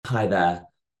Hi there.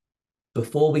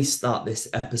 Before we start this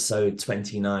episode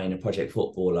 29 of Project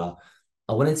Footballer,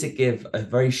 I wanted to give a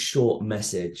very short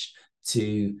message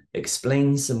to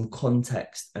explain some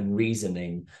context and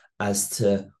reasoning as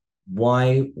to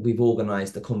why we've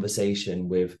organized the conversation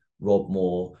with Rob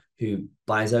Moore, who,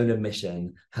 by his own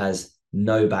admission, has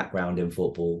no background in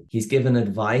football. He's given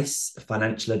advice,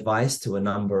 financial advice, to a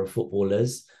number of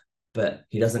footballers, but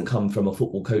he doesn't come from a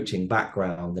football coaching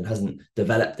background and hasn't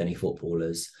developed any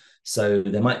footballers. So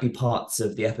there might be parts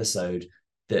of the episode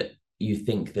that you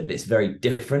think that it's very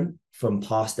different from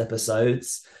past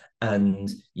episodes,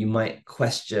 and you might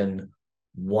question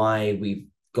why we've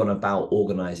gone about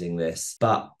organizing this.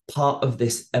 But part of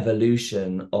this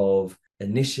evolution of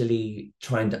initially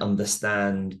trying to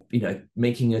understand,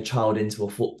 making a child into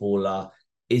a footballer,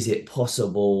 is it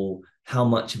possible? How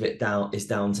much of it is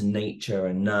down to nature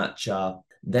and nurture?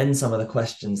 Then some of the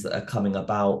questions that are coming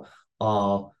about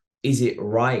are, is it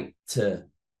right to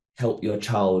help your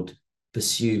child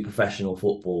pursue professional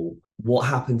football? What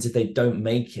happens if they don't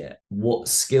make it? What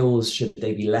skills should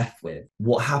they be left with?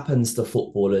 What happens to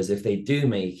footballers if they do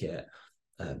make it?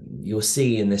 You'll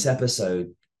see in this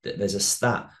episode that there's a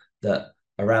stat that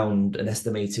around an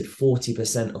estimated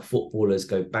 40% of footballers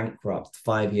go bankrupt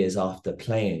 5 years after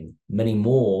playing. Many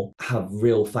more have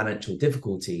real financial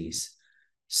difficulties.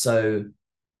 So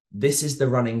this is the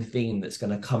running theme that's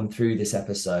going to come through this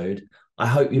episode. I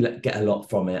hope you get a lot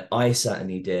from it. I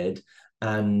certainly did.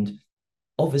 And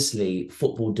obviously,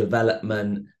 football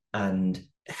development and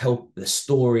help the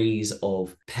stories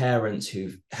of parents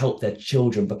who've helped their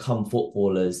children become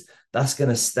footballers, that's going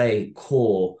to stay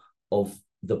core of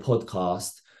the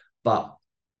podcast. But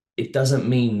it doesn't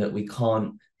mean that we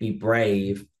can't be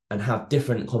brave and have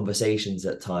different conversations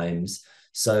at times.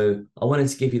 So I wanted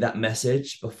to give you that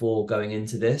message before going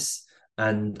into this.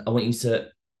 And I want you to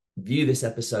view this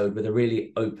episode with a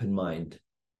really open mind.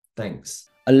 Thanks.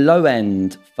 A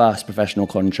low-end first professional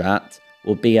contract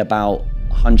will be about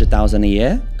 100,000 a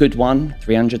year. Good one,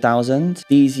 300,000.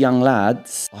 These young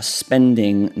lads are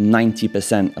spending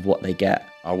 90% of what they get.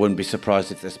 I wouldn't be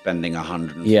surprised if they're spending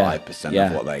 105%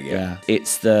 of what they get. Yeah.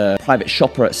 It's the private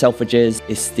shopper at Selfridges.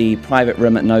 It's the private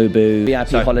room at Nobu.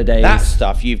 VIP holidays. That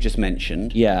stuff you've just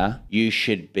mentioned, yeah, you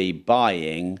should be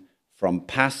buying from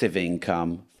passive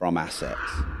income from assets.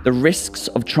 The risks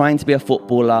of trying to be a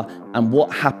footballer and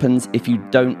what happens if you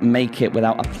don't make it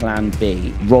without a plan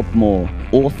B. Rob Moore,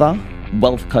 author,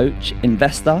 wealth coach,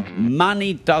 investor.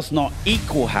 Money does not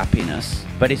equal happiness,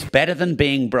 but it's better than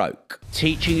being broke.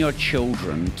 Teaching your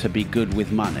children to be good with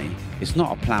money is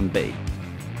not a plan B.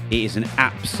 It is an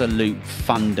absolute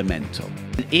fundamental.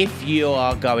 If you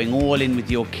are going all in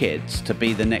with your kids to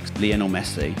be the next Lionel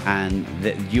Messi and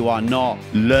that you are not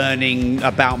learning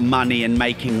about money and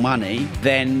making money,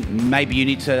 then maybe you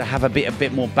need to have a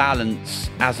bit more balance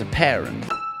as a parent.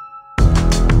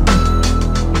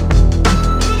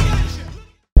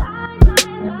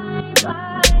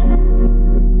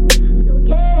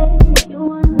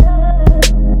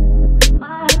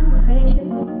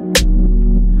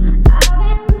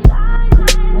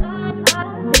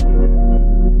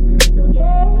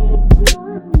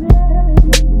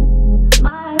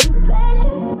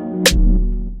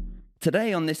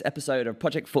 Today on this episode of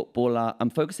Project Footballer,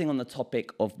 I'm focusing on the topic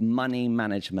of money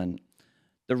management,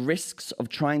 the risks of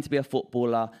trying to be a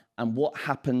footballer and what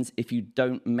happens if you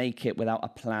don't make it without a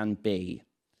plan B.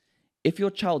 If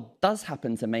your child does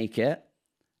happen to make it,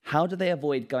 how do they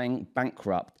avoid going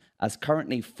bankrupt, as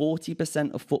currently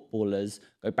 40% of footballers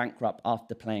go bankrupt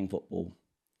after playing football?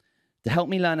 To help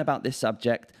me learn about this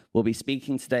subject, we'll be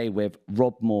speaking today with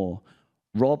Rob Moore.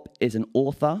 Rob is an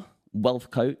author,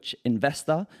 wealth coach,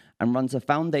 investor, and runs a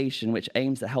foundation which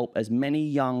aims to help as many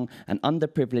young and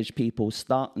underprivileged people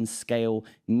start and scale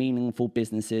meaningful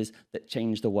businesses that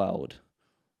change the world.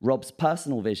 Rob's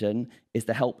personal vision is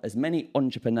to help as many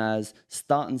entrepreneurs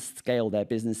start and scale their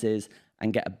businesses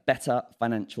and get a better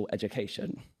financial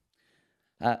education.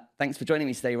 Thanks for joining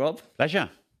me today, Rob.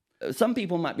 Pleasure. Some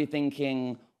people might be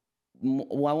thinking,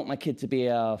 well, I want my kid to be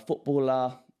a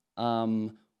footballer.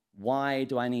 Why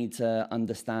do I need to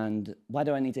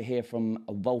hear from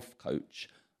a wealth coach?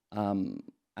 And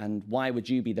why would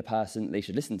you be the person they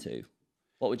should listen to?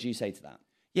 What would you say to that?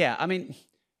 Yeah, I mean,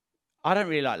 I don't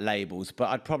really like labels, but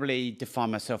I'd probably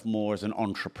define myself more as an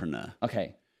entrepreneur.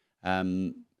 Okay.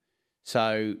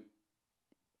 So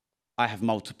I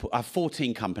have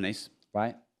 14 companies.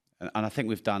 Right. And I think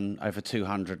we've done over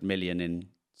 200 million in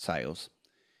sales.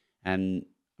 And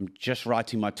I'm just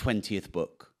writing my 20th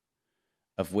book,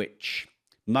 of which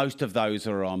most of those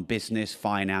are on business,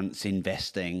 finance,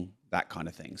 investing, that kind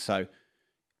of thing. So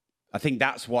I think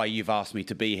that's why you've asked me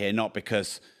to be here, not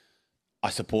because I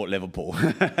support Liverpool,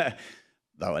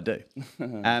 though I do.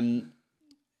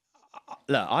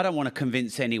 Look, I don't want to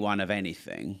convince anyone of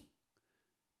anything,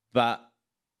 but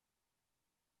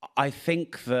I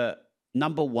think that,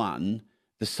 number one,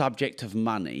 the subject of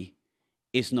money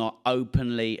is not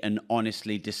openly and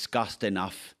honestly discussed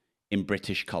enough in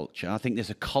British culture. I think there's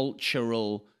a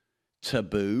cultural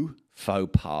taboo, faux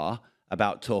pas,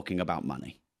 about talking about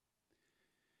money.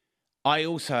 I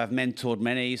also have mentored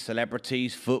many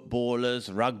celebrities,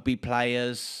 footballers, rugby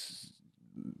players,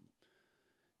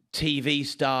 TV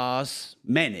stars,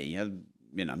 many.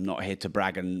 You know, I'm not here to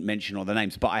brag and mention all the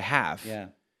names, but I have. Yeah.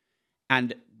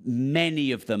 And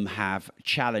many of them have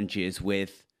challenges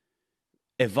with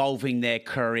evolving their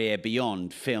career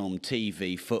beyond film,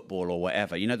 TV, football, or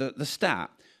whatever. You know, the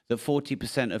stat that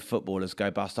 40% of footballers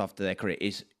go bust after their career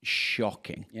is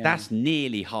shocking. Yeah. That's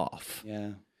nearly half.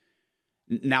 Yeah.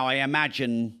 Now, I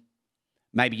imagine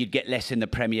maybe you'd get less in the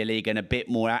Premier League and a bit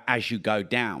more as you go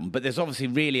down. But there's obviously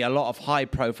really a lot of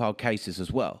high-profile cases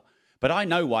as well. But I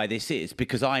know why this is,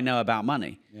 because I know about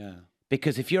money. Yeah.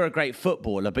 Because if you're a great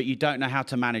footballer but you don't know how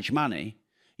to manage money,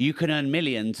 you can earn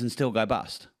millions and still go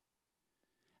bust.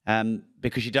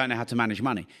 Because you don't know how to manage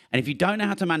money. And if you don't know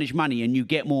how to manage money and you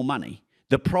get more money,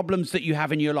 the problems that you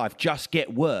have in your life just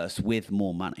get worse with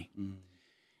more money. Mm.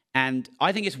 And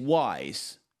I think it's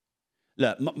wise.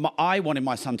 Look, I wanted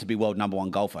my son to be world number 1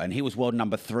 golfer, and he was world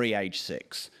number 3, age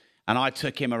 6. And I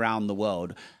took him around the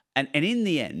world. And in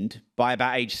the end, by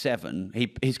about age 7,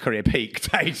 his career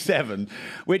peaked at age 7,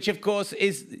 which, of course,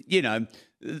 is, you know,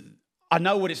 I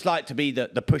know what it's like to be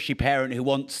the pushy parent who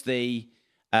wants the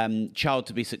child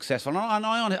to be successful. And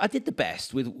I did the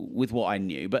best with what I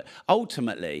knew. But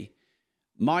ultimately,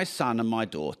 my son and my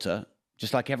daughter,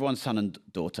 just like everyone's son and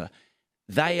daughter,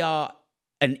 they are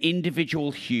an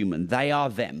individual human. They are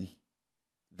them.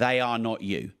 They are not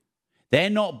you. They're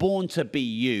not born to be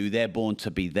you. They're born to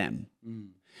be them. Mm.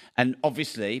 And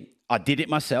obviously, I did it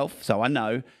myself, so I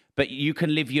know. But you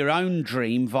can live your own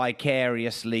dream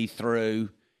vicariously through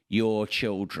your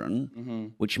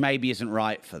children, which maybe isn't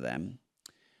right for them.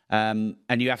 And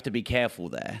you have to be careful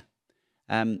there.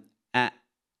 And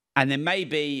then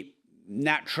maybe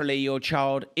naturally your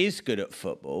child is good at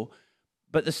football,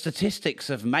 but the statistics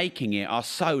of making it are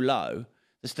so low.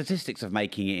 The statistics of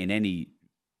making it in any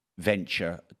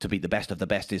venture to be the best of the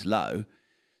best is low.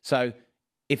 So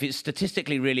if it's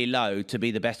statistically really low to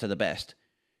be the best of the best,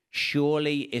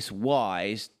 surely it's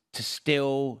wise to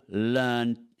still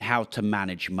learn how to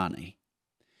manage money.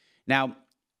 Now,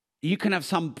 you can have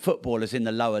some footballers in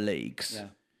the lower leagues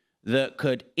that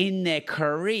could, in their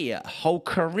whole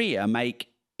career, make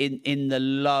in the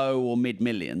low or mid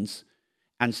millions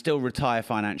and still retire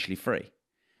financially free.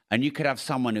 And you could have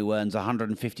someone who earns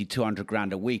 150, 200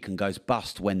 grand a week and goes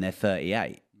bust when they're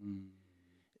 38.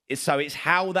 So it's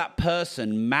how that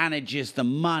person manages the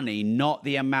money, not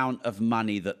the amount of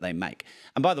money that they make.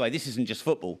 And by the way, this isn't just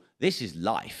football. This is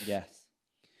life. Yes.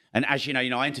 And as you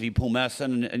know, I interviewed Paul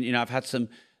Merson, and I've had some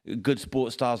good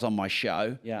sports stars on my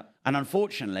show. Yeah. And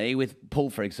unfortunately, with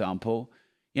Paul, for example,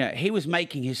 he was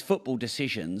making his football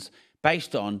decisions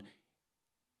based on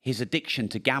his addiction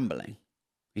to gambling.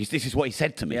 This is what he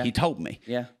said to me. Yeah. He told me.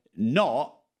 Yeah.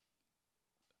 Not...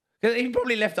 He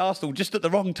probably left Arsenal just at the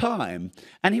wrong time.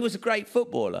 And he was a great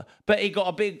footballer. But he got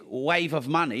a big wave of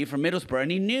money from Middlesbrough,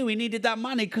 and he knew he needed that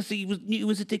money because he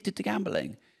was addicted to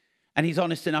gambling. And he's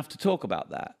honest enough to talk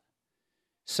about that.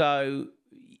 So,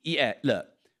 yeah, look,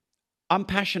 I'm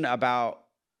passionate about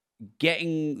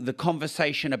getting the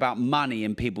conversation about money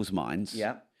in people's minds.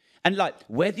 Yeah. And like,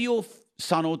 whether your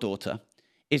son or daughter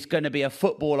is going to be a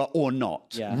footballer or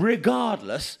not,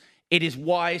 regardless, it is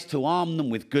wise to arm them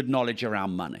with good knowledge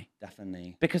around money.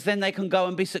 Definitely. Because then they can go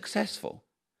and be successful.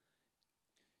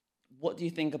 What do you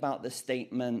think about the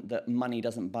statement that money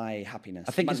doesn't buy happiness?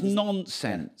 I think it's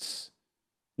nonsense.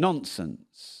 Yeah.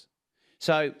 Nonsense.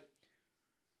 So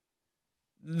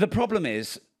the problem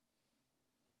is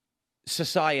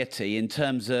society, in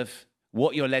terms of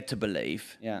what you're led to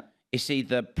believe, it's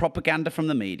either propaganda from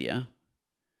the media,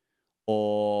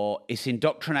 or it's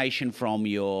indoctrination from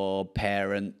your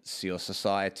parents, your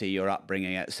society, your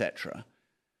upbringing, etc.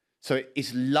 So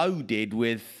it's loaded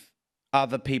with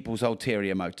other people's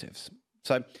ulterior motives.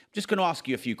 So I'm just going to ask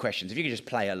you a few questions. If you could just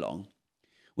play along.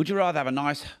 Would you rather have a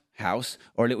nice house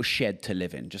or a little shed to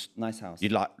live in? Just nice house.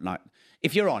 You'd like,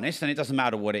 if you're honest, and it doesn't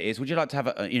matter what it is, would you like to have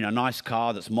a nice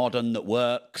car that's modern, that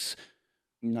works?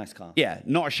 Nice car. Yeah,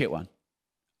 not a shit one.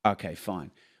 Okay,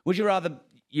 fine. Would you rather,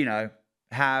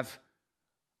 have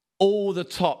all the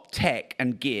top tech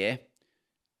and gear,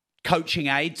 coaching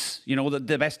aids, all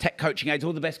the best tech coaching aids,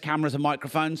 all the best cameras and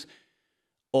microphones,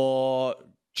 or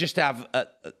just have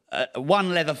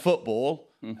one leather football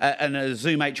and a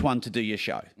Zoom H1 to do your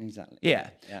show. Exactly. Yeah.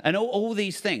 And all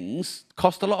these things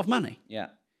cost a lot of money. Yeah.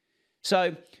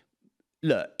 So,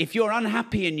 look, if you're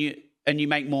unhappy and you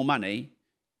make more money,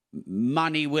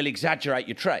 money will exaggerate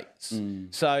your traits.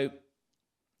 So,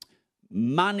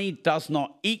 money does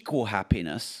not equal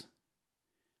happiness,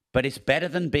 but it's better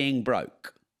than being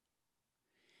broke.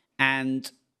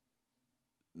 And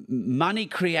money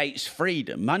creates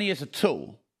freedom. Money is a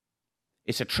tool.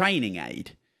 It's a training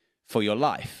aid for your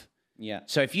life. Yeah.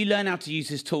 So if you learn how to use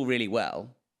this tool really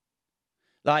well,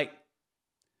 like,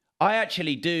 I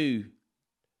actually do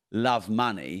love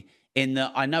money in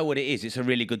that I know what it is. It's a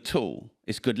really good tool.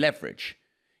 It's good leverage.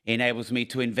 It enables me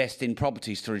to invest in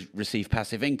properties to receive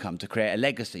passive income, to create a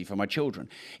legacy for my children.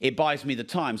 It buys me the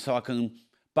time so I can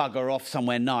bugger off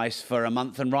somewhere nice for a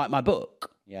month and write my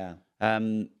book. Yeah.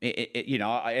 It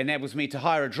enables me to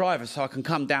hire a driver so I can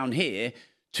come down here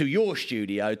to your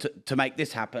studio to make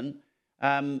this happen.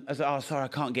 Sorry, I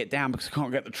can't get down because I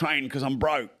can't get the train because I'm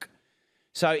broke.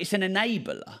 So it's an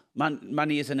enabler.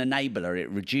 Money is an enabler. It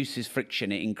reduces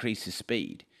friction. It increases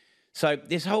speed. So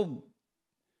this whole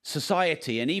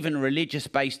society and even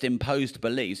religious-based imposed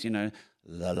beliefs, the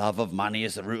love of money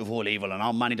is the root of all evil and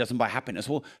our money doesn't buy happiness.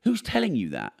 Well, who's telling you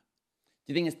that?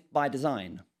 Do you think it's by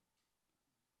design?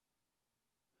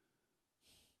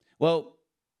 Well,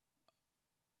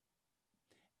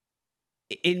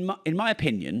 in my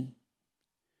opinion,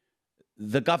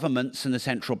 the governments and the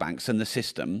central banks and the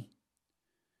system,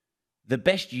 the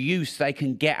best use they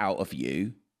can get out of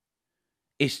you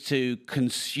is to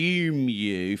consume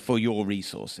you for your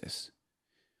resources.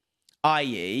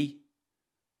 I.e.,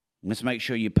 let's make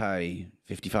sure you pay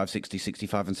 55, 60,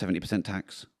 65 and 70%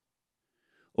 tax.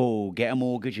 Or get a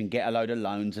mortgage and get a load of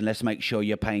loans and let's make sure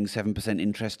you're paying 7%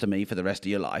 interest to me for the rest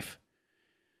of your life.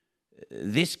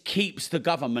 This keeps the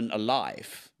government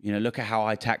alive. Look at how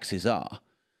high taxes are.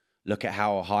 Look at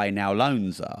how high now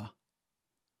loans are.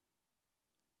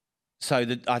 So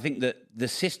I think that the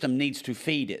system needs to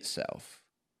feed itself.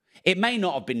 It may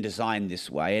not have been designed this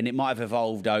way and it might have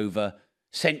evolved over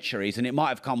centuries and it might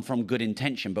have come from good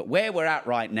intention. But where we're at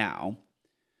right now,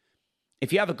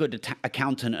 if you have a good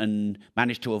accountant and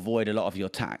manage to avoid a lot of your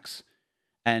tax,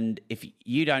 and if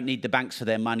you don't need the banks for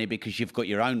their money because you've got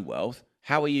your own wealth,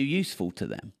 how are you useful to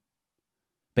them?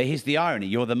 But here's the irony,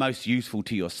 you're the most useful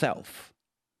to yourself.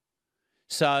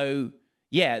 So,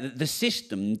 yeah, the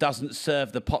system doesn't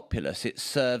serve the populace, it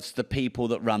serves the people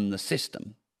that run the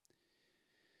system.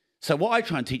 So what I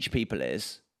try and teach people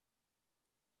is,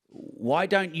 why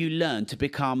don't you learn to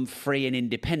become free and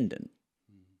independent?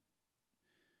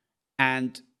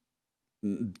 And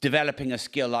developing a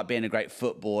skill like being a great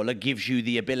footballer gives you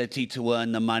the ability to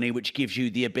earn the money, which gives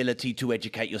you the ability to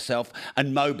educate yourself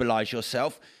and mobilize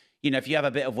yourself. If you have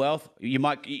a bit of wealth, you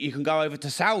can go over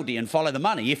to Saudi and follow the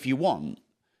money if you want.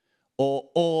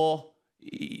 Or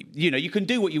you can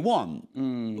do what you want.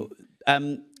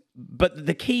 But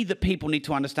the key that people need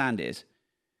to understand is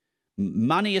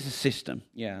money is a system.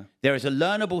 Yeah. There is a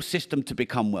learnable system to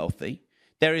become wealthy.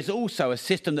 There is also a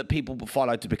system that people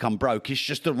follow to become broke. It's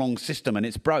just the wrong system and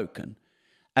it's broken.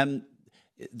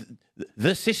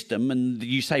 The system, and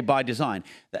you say by design,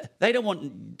 they don't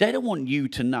want you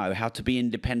to know how to be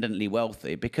independently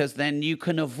wealthy because then you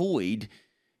can avoid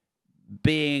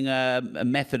being a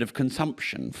method of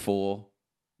consumption for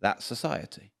that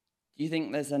society. Do you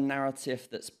think there's a narrative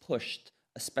that's pushed,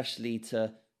 especially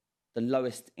to the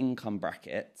lowest income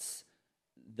brackets,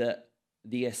 that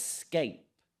the escape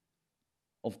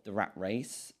of the rat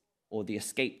race or the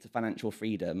escape to financial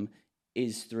freedom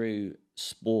is through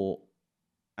sport,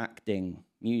 acting,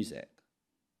 music?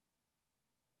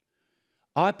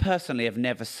 I personally have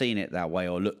never seen it that way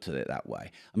or looked at it that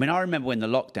way. I mean, I remember when the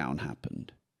lockdown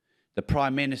happened, the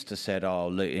Prime Minister said,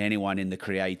 look, anyone in the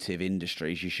creative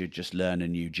industries, you should just learn a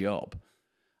new job.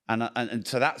 And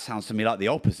so that sounds to me like the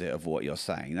opposite of what you're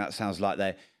saying. That sounds like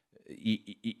to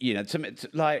me,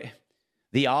 like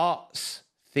the arts,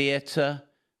 theatre,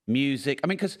 music. I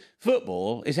mean, because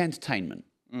football is entertainment.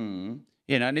 And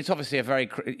it's obviously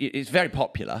it's very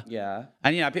popular. Yeah.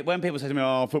 And, when people say to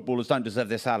me, footballers don't deserve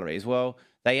their salaries, well,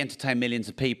 they entertain millions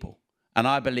of people. And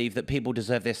I believe that people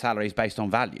deserve their salaries based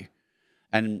on value.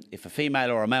 And if a female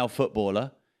or a male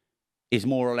footballer is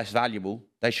more or less valuable,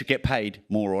 they should get paid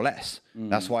more or less.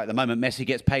 That's why at the moment Messi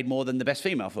gets paid more than the best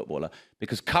female footballer,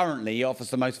 because currently he offers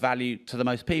the most value to the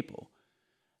most people.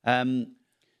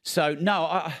 So,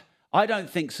 no, I don't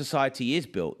think society is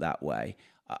built that way.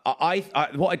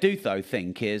 What I do, though,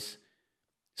 think is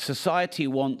society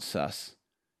wants us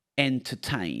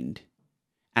entertained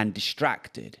and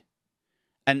distracted.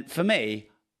 And for me,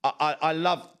 I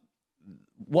love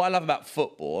what I love about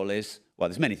football is, well,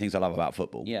 there's many things I love about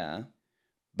football. Yeah.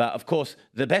 But of course,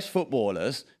 the best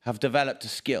footballers have developed a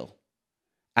skill,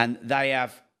 and they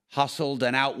have hustled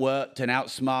and outworked and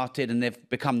outsmarted, and they've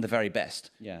become the very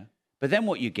best. Yeah. But then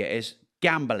what you get is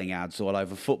gambling ads all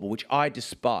over football, which I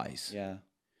despise. Yeah.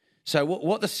 So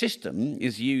what the system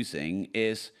is using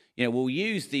is, we'll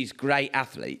use these great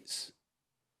athletes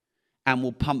and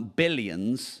we'll pump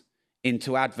billions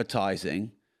into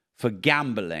advertising for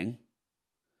gambling.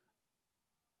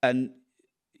 And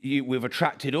we've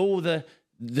attracted all the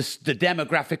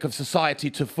demographic of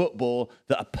society to football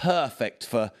that are perfect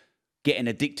for getting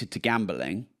addicted to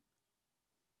gambling.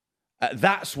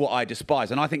 That's what I despise,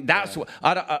 and I think that's what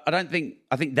I think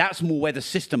that's more where the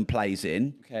system plays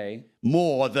in,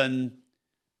 more than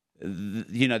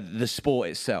the sport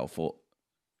itself. Or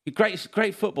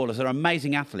great footballers are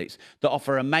amazing athletes that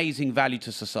offer amazing value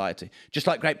to society, just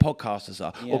like great podcasters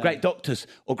are, or great doctors,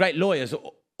 or great lawyers,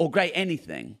 or great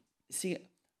anything. See,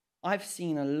 I've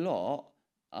seen a lot,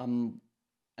 and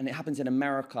it happens in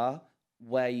America,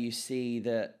 where you see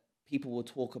that people will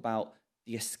talk about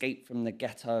the escape from the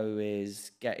ghetto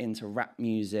is get into rap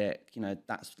music.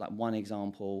 That's like one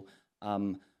example.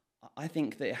 I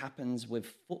think that it happens with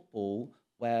football,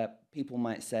 where people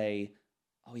might say,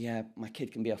 oh yeah, my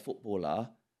kid can be a footballer,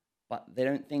 but they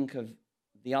don't think of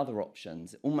the other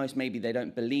options. Almost maybe they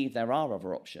don't believe there are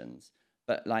other options.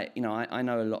 But I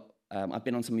know a lot. I've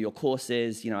been on some of your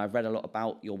courses. I've read a lot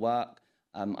about your work.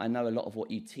 I know a lot of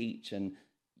what you teach, and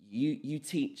you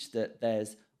teach that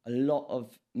there's a lot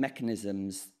of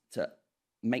mechanisms to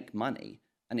make money,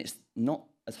 and it's not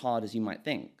as hard as you might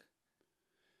think.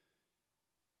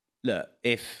 Look,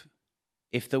 if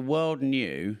the world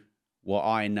knew what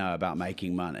I know about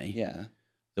making money,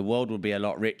 the world would be a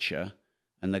lot richer,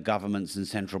 and the governments and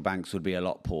central banks would be a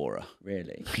lot poorer.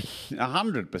 Really?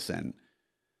 100%.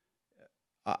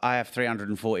 I have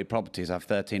 340 properties. I have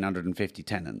 1,350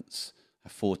 tenants. I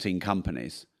have 14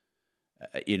 companies.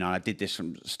 I did this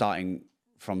starting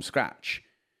from scratch.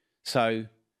 So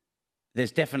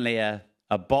there's definitely a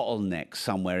bottleneck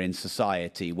somewhere in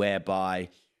society whereby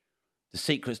the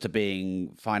secrets to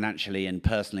being financially and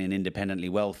personally and independently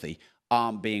wealthy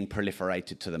aren't being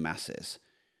proliferated to the masses.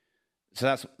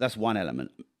 So that's one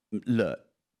element. Look,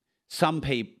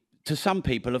 to some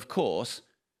people, of course,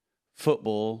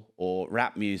 football or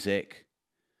rap music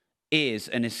is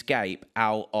an escape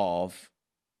out of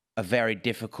a very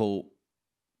difficult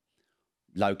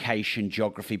location,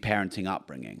 geography, parenting,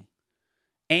 upbringing.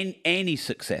 Any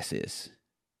successes,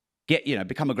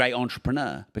 become a great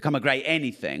entrepreneur, become a great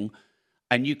anything,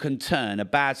 and you can turn a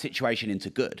bad situation into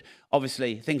good.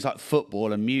 Obviously, things like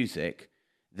football and music,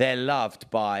 they're loved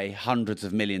by hundreds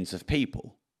of millions of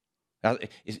people.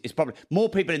 It's probably more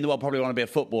people in the world probably want to be a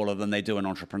footballer than they do an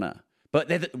entrepreneur.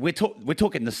 But we're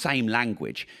talking the same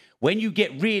language. When you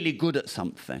get really good at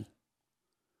something,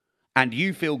 and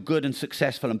you feel good and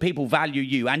successful, and people value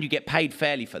you, and you get paid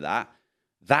fairly for that,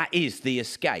 that is the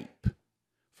escape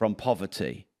from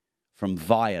poverty, from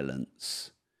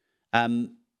violence.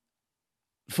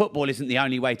 Football isn't the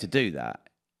only way to do that.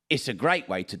 It's a great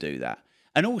way to do that.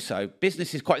 And also,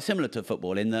 business is quite similar to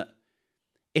football in that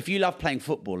if you love playing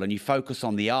football and you focus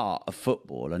on the art of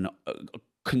football and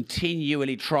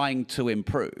continually trying to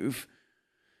improve,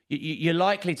 you're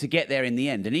likely to get there in the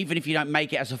end. And even if you don't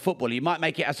make it as a footballer, you might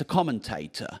make it as a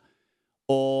commentator,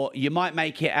 or you might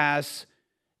make it as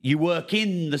you work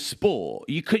in the sport.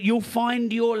 You'll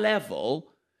find your level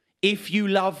if you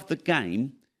love the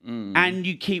game and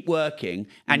you keep working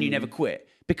and you never quit.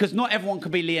 Because not everyone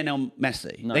can be Lionel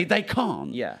Messi. No. They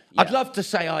can't. Yeah. I'd love to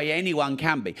say, anyone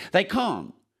can be. They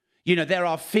can't. There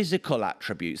are physical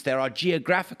attributes, there are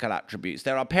geographical attributes,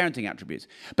 there are parenting attributes.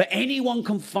 But anyone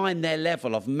can find their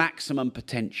level of maximum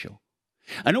potential.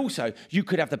 And also, you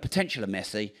could have the potential of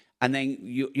Messi, and then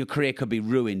your career could be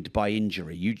ruined by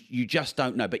injury. You just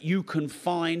don't know. But you can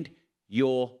find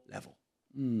your level.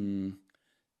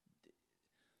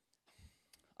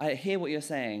 I hear what you're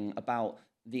saying about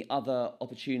the other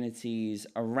opportunities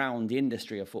around the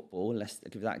industry of football. Let's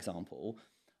give that example.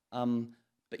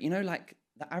 But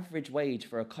the average wage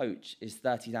for a coach is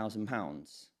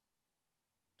 £30,000,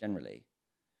 generally.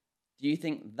 Do you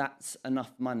think that's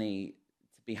enough money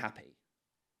to be happy?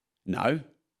 No.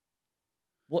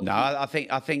 I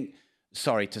think.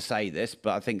 Sorry to say this,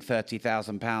 but I think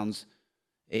 £30,000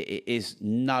 is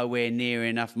nowhere near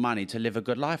enough money to live a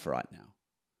good life right now.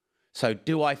 So,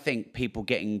 do I think people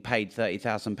getting paid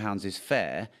 £30,000 is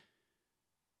fair?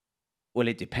 Well,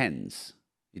 it depends.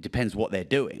 It depends what they're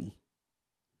doing.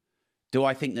 Do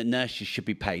I think that nurses should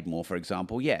be paid more, for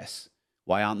example? Yes.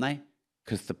 Why aren't they?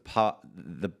 Because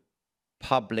the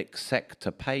public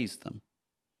sector pays them,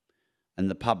 and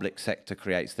the public sector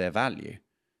creates their value.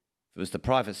 If it was the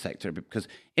private sector, because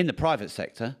in the private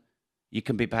sector, you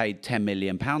can be paid £10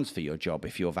 million for your job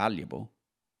if you're valuable.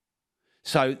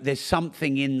 So there's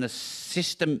something in the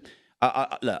system.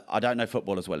 Look, I don't know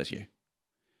football as well as you,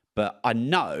 but I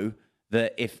know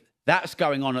that if that's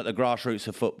going on at the grassroots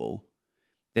of football,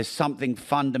 there's something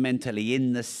fundamentally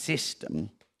in the system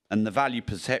and the value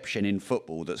perception in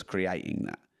football that's creating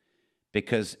that.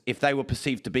 Because if they were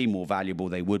perceived to be more valuable,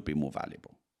 they would be more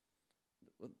valuable.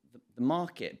 The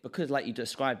market, because like you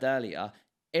described earlier,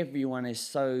 everyone is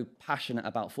so passionate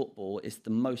about football. It's the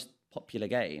most popular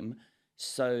game.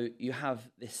 So you have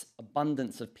this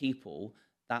abundance of people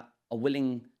that are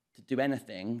willing to do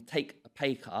anything, take a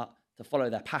pay cut to follow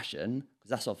their passion, because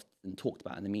that's often talked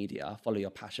about in the media. Follow your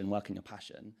passion, work in your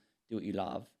passion, do what you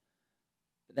love.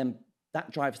 But then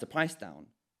that drives the price down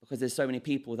because there's so many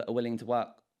people that are willing to work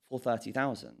for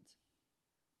 30,000.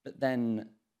 But then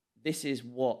this is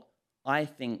what I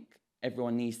think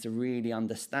everyone needs to really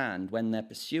understand when they're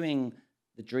pursuing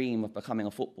the dream of becoming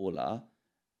a footballer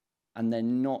and they're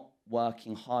not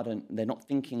working hard and they're not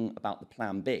thinking about the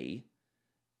plan B.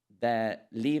 They're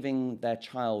leaving their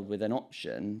child with an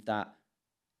option that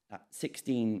at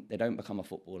 16, they don't become a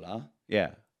footballer.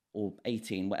 Yeah. Or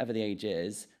 18, whatever the age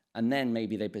is. And then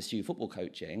maybe they pursue football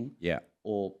coaching. Yeah.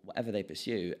 Or whatever they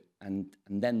pursue. And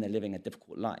then they're living a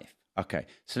difficult life. Okay.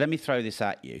 So let me throw this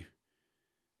at you.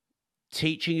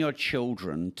 Teaching your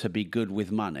children to be good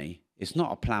with money is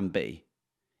not a plan B.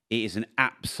 It is an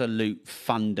absolute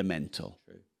fundamental.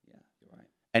 True. Yeah, you're right.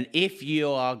 And if you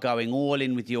are going all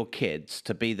in with your kids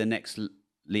to be the next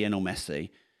Lionel Messi,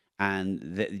 and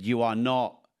that you are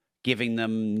not giving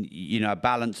them, a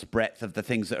balanced breadth of the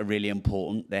things that are really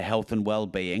important, their health and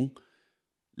well-being,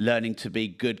 learning to be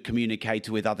good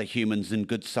communicator with other humans and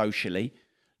good socially,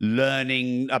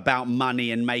 learning about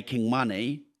money and making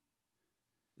money,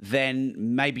 then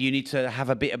maybe you need to have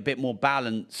a bit more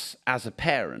balance as a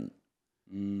parent.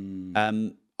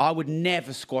 I would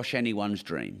never squash anyone's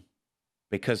dream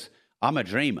because I'm a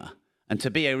dreamer. And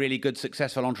to be a really good,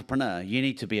 successful entrepreneur, you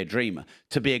need to be a dreamer.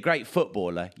 To be a great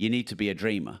footballer, you need to be a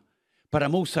dreamer. But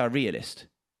I'm also a realist.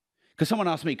 Because someone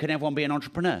asked me, can everyone be an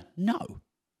entrepreneur? No.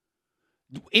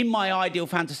 In my ideal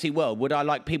fantasy world, would I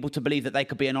like people to believe that they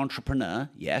could be an entrepreneur?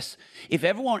 Yes. If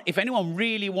anyone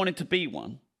really wanted to be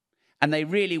one, and they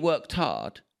really worked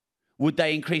hard, would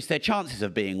they increase their chances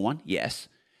of being one? Yes.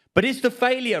 But is the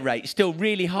failure rate still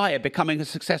really high at becoming a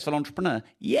successful entrepreneur?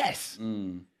 Yes.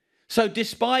 So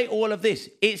despite all of this,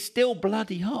 it's still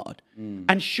bloody hard.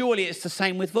 And surely it's the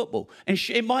same with football. And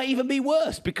it might even be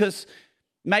worse because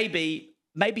maybe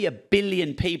 1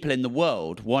 billion people in the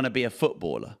world want to be a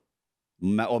footballer.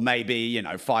 Or maybe,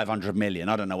 500 million.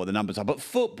 I don't know what the numbers are. But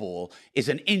football is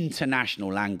an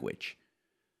international language.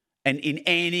 And in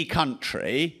any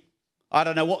country, I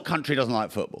don't know what country doesn't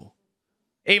like football.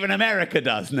 Even America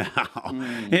does now.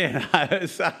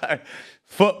 So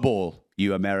football,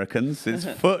 you Americans, is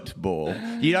football.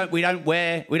 We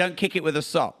don't kick it with a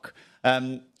sock.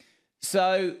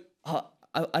 So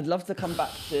I'd love to come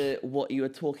back to what you were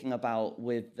talking about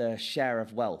with the share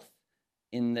of wealth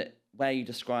where you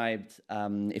described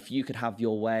if you could have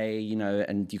your way,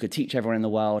 and you could teach everyone in the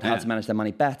world how to manage their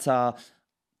money better.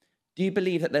 Do you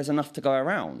believe that there's enough to go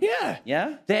around? Yeah.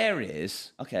 Yeah? There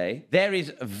is. Okay. There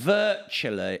is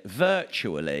virtually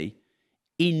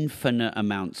infinite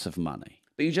amounts of money.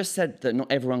 But you just said that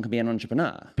not everyone can be an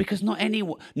entrepreneur. Because not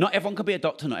everyone can be a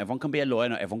doctor, not everyone can be a lawyer,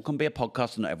 not everyone can be a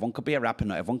podcaster, not everyone can be a rapper,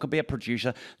 not everyone can be a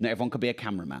producer, not everyone can be a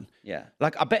cameraman. Yeah.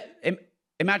 Like, I bet,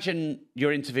 imagine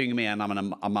you're interviewing me and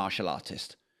I'm a martial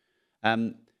artist.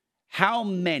 How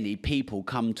many people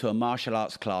come to a martial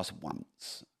arts class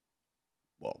once?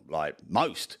 Well, like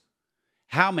most.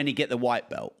 How many get the white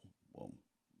belt? Well,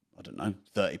 I don't know,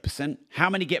 30%.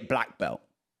 How many get black belt?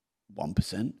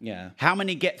 1%. Yeah. How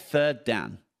many get third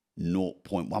dan?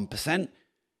 0.1%.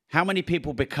 How many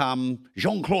people become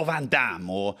Jean-Claude Van Damme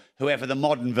or whoever the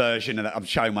modern version of that? I'm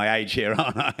showing my age here,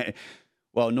 aren't I?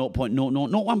 Well,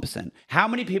 0.001%. How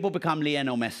many people become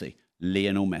Lionel Messi?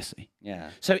 Lionel Messi.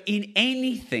 Yeah. So in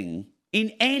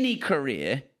any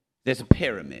career, there's a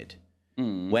pyramid.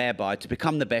 Whereby to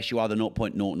become the best, you are the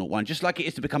 0.001, just like it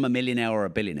is to become a millionaire or a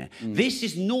billionaire. This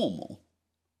is normal.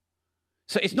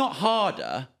 So it's not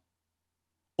harder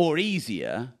or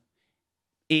easier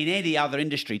in any other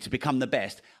industry to become the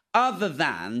best, other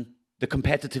than the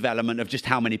competitive element of just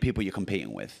how many people you're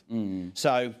competing with.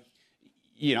 So,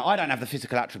 I don't have the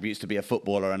physical attributes to be a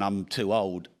footballer and I'm too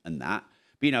old and that.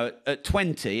 you know, at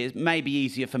 20, it may be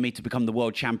easier for me to become the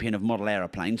world champion of model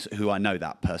aeroplanes, who I know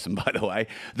that person, by the way,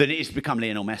 than it is to become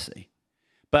Lionel Messi.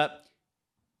 But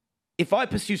if I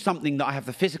pursue something that I have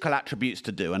the physical attributes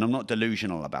to do, and I'm not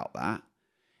delusional about that,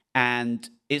 and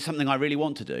it's something I really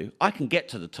want to do, I can get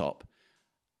to the top.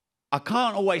 I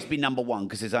can't always be number one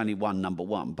because there's only one number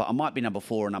one, but I might be number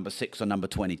 4 or number 6 or number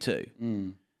 22.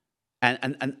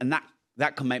 And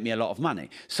that can make me a lot of money.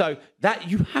 So that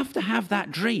you have to have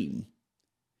that dream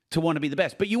to want to be the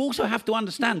best. But you also have to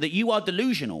understand that you are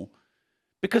delusional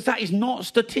because that is not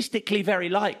statistically very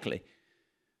likely.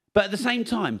 But at the same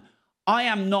time, I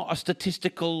am not a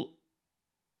statistical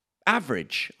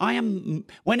average. I am,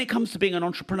 when it comes to being an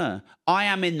entrepreneur, I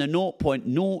am in the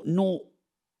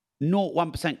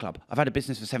 0.001% club. I've had a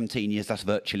business for 17 years. That's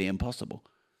virtually impossible.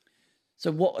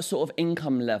 So what sort of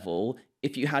income level,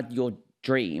 if you had your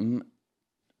dream,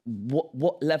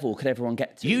 what level could everyone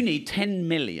get to? You need 10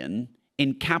 million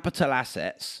in capital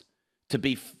assets to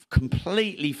be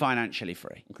completely financially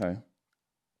free. Okay.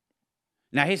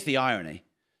 Now, here's the irony.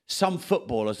 Some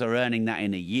footballers are earning that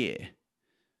in a year.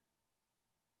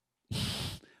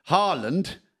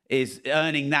 Haaland is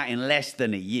earning that in less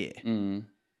than a year.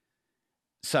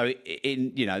 So,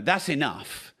 that's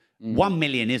enough. 1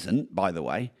 million isn't, by the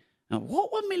way. Now,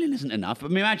 what 1 million isn't enough? I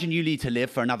mean, imagine you need to live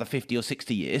for another 50 or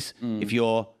 60 years if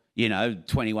you're,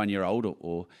 21-year-old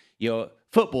or you're a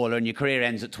footballer and your career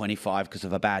ends at 25 because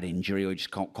of a bad injury or you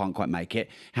just can't quite make it.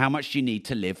 How much do you need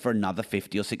to live for another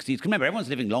 50 or 60 years? Because remember, everyone's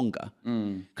living longer.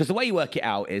 Because the way you work it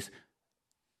out is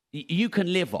you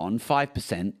can live on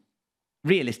 5%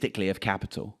 realistically of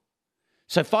capital.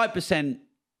 So 5%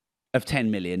 of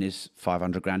 10 million is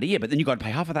 500 grand a year, but then you've got to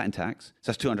pay half of that in tax.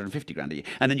 So that's 250 grand a year.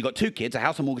 And then you've got 2 kids, a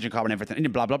house, a mortgage, a car and everything,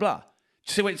 and blah, blah, blah.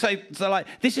 So like,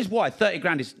 this is why 30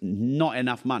 grand is not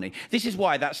enough money. This is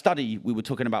why that study we were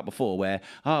talking about before where,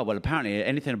 apparently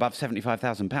anything above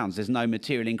 £75,000, there's no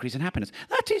material increase in happiness.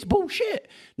 That is bullshit.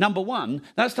 Number one,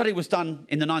 that study was done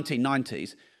in the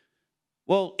 1990s.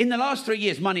 Well, in the last 3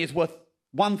 years, money is worth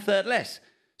 1/3 less.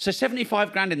 So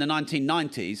 75 grand in the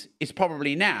 1990s is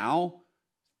probably now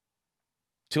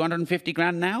 250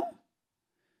 grand now.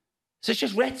 So it's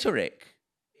just rhetoric.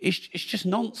 It's just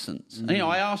nonsense. And,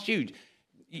 I asked you,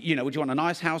 would you want a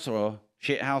nice house or a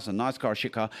shit house, a nice car, a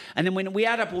shit car? And then when we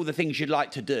add up all the things you'd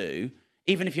like to do,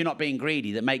 even if you're not being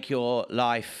greedy, that make your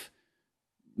life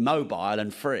mobile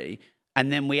and free,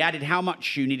 and then we added how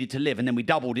much you needed to live, and then we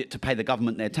doubled it to pay the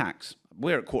government their tax,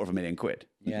 we're at £250,000.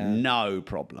 Yeah. No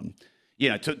problem.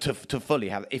 To fully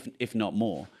have, if not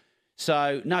more.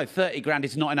 So, no, 30 grand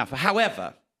is not enough.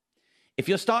 However, if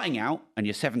you're starting out and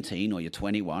you're 17 or you're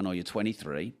 21 or you're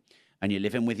 23 and you're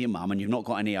living with your mum and you've not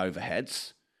got any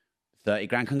overheads, 30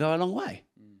 grand can go a long way.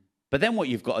 But then what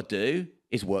you've got to do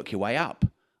is work your way up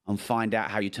and find out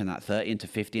how you turn that 30 into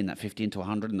 50 and that 50 into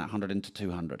 100 and that 100 into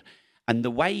 200. And the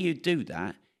way you do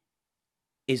that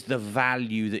is the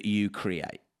value that you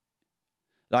create.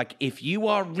 Like, if you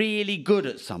are really good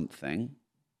at something,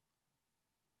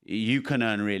 you can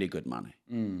earn really good money.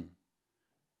 And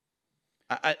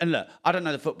look, I don't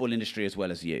know the football industry as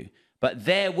well as you, but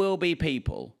there will be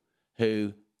people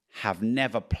who have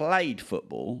never played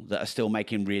football that are still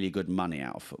making really good money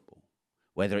out of football,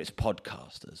 whether it's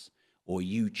podcasters or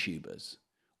YouTubers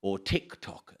or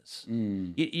TikTokers.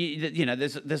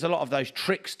 There's a lot of those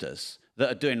tricksters that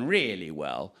are doing really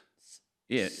well.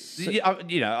 Yeah,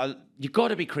 you've got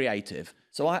to be creative.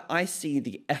 So I see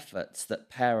the efforts that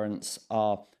parents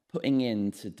are putting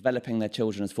into developing their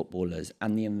children as footballers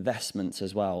and the investments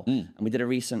as well. And we did a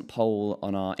recent poll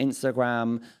on our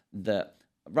Instagram that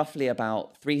roughly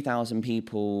about 3,000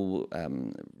 people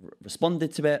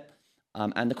responded to it.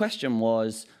 And the question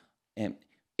was,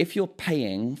 if you're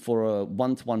paying for a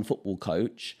one-to-one football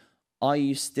coach, are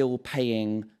you still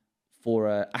paying for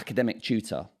an academic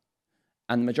tutor?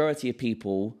 And the majority of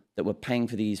people that were paying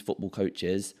for these football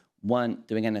coaches weren't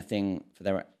doing anything for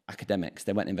their academics.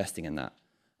 They weren't investing in that.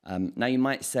 Now, you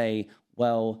might say,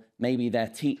 well, maybe they're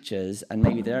teachers and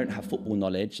maybe they don't have football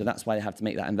knowledge, so that's why they have to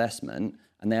make that investment,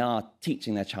 and they are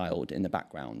teaching their child in the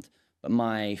background. But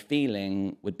my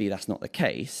feeling would be that's not the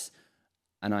case,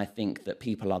 and I think that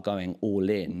people are going all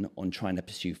in on trying to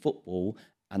pursue football,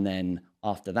 and then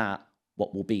after that,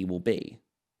 what will be will be.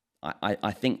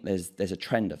 I think there's a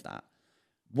trend of that.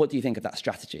 What do you think of that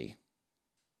strategy?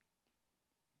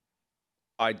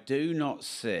 I do not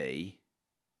see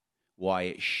why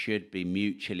it should be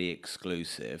mutually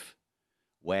exclusive,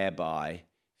 whereby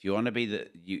if you want to be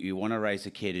you want to raise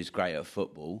a kid who's great at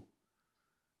football,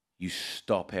 you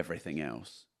stop everything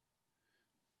else.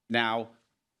 Now,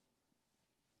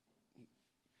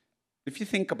 if you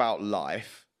think about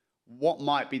life, what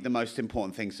might be the most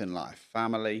important things in life?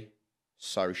 Family,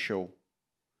 social,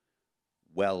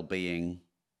 well-being,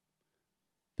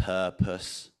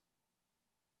 purpose.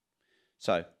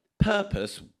 So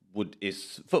purpose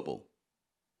is football.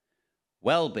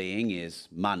 Well-being is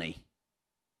money,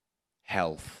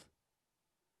 health,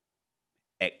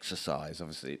 exercise.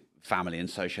 Obviously, family and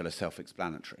social are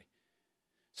self-explanatory.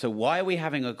 So why are we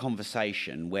having a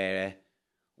conversation where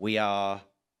we are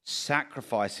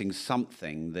sacrificing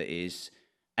something that is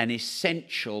an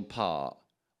essential part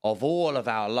of all of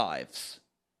our lives?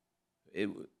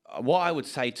 What I would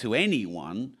say to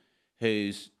anyone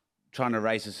who's trying to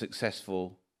raise a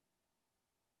successful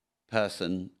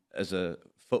person as a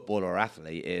footballer or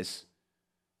athlete is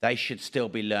they should still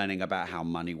be learning about how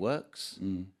money works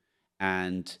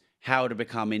and how to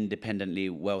become independently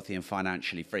wealthy and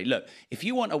financially free. Look, if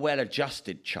you want a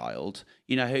well-adjusted child,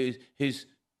 you know, who's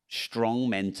strong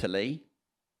mentally,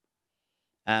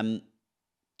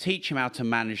 teach them how to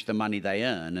manage the money they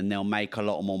earn, and they'll make a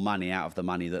lot more money out of the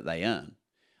money that they earn.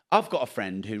 I've got a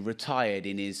friend who retired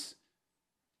in his...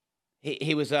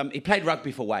 He played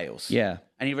rugby for Wales. Yeah.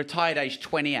 And he retired age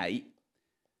 28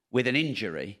 with an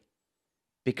injury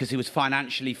because he was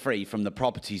financially free from the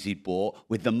properties he'd bought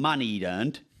with the money he'd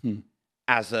earned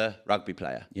as a rugby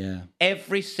player. Yeah.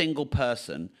 Every single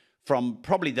person from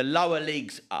probably the lower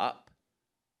leagues up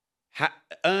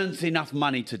earns enough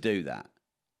money to do that.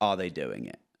 Are they doing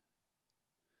it?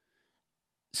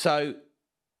 So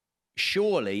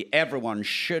surely everyone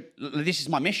should... This is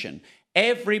my mission.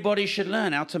 Everybody should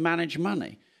learn how to manage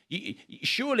money.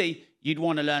 Surely you'd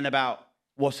want to learn about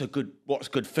what's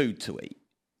good food to eat.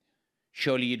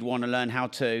 Surely you'd want to learn how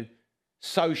to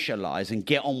socialize and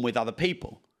get on with other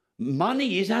people.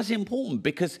 Money is as important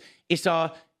because it's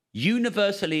our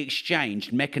universally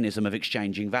exchanged mechanism of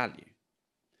exchanging value.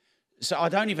 So I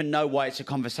don't even know why it's a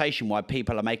conversation, why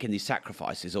people are making these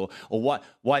sacrifices, or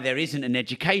why there isn't an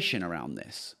education around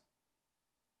this.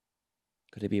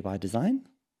 Could it be by design?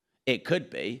 It could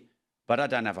be, but I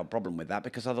don't have a problem with that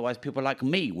because otherwise people like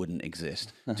me wouldn't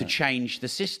exist to change the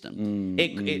system.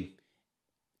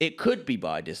 It could be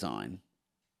by design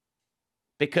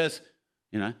because,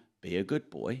 you know, be a good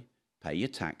boy, pay your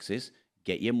taxes,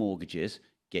 get your mortgages,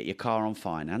 get your car on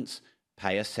finance,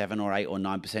 pay a 7 or 8 or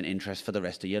 9% interest for the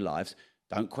rest of your lives.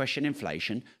 Don't question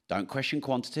inflation. Don't question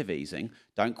quantitative easing.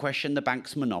 Don't question the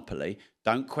bank's monopoly.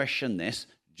 Don't question this.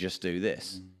 Just do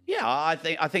this. Yeah, I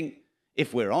think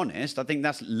if we're honest, I think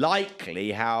that's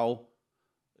likely how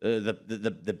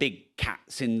the big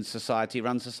cats in society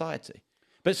run society.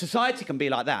 But society can be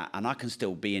like that, and I can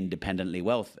still be independently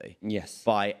wealthy. Yes.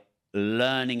 By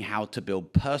learning how to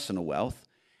build personal wealth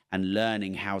and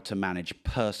learning how to manage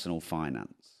personal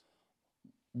finance.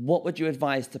 What would you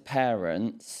advise to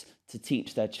parents to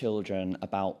teach their children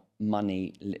about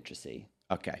money literacy?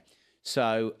 Okay,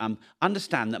 so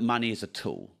understand that money is a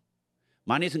tool.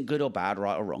 Money isn't good or bad,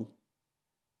 right or wrong.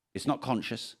 It's not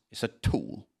conscious. It's a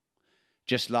tool.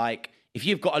 Just like if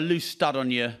you've got a loose stud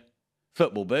on your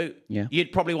football boot,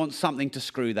 you'd probably want something to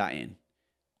screw that in.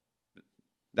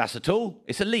 That's a tool.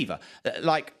 It's a lever.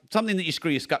 Like something that you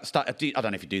screw your stud. I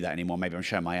don't know if you do that anymore. Maybe I'm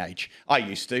showing my age. I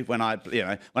used to when I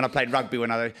played rugby.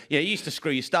 You used to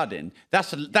screw your stud in.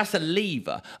 That's a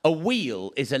lever. A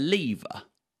wheel is a lever.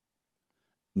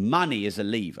 Money is a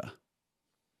lever.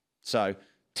 So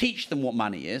teach them what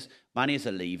money is. Money is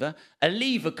a lever. A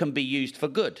lever can be used for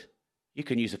good. You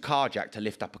can use a car jack to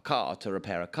lift up a car, to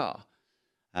repair a car.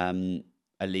 A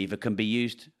lever can be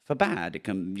used for bad. You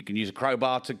can use a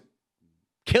crowbar to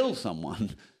kill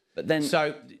someone. But then,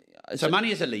 so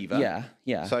money is a lever.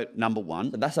 Yeah. So number one.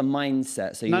 But that's a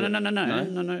mindset. So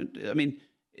No. I mean,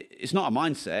 it's not a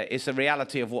mindset. It's a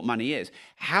reality of what money is.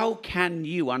 How can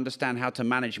you understand how to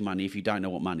manage money if you don't know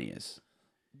what money is?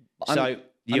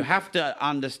 You have to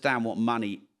understand what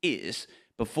money is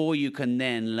before you can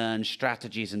then learn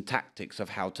strategies and tactics of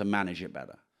how to manage it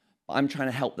better. I'm trying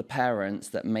to help the parents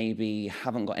that maybe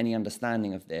haven't got any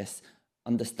understanding of this,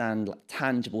 understand like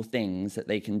tangible things that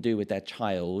they can do with their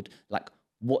child. Like,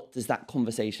 what does that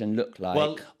conversation look like?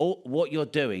 Well, what you're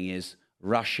doing is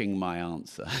rushing my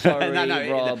answer. Sorry,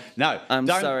 Rob. No, I'm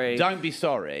sorry. Don't be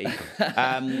sorry.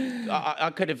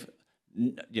 I could have,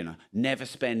 never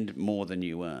spend more than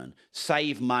you earn.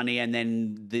 Save money, and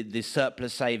then the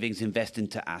surplus savings invest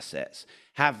into assets.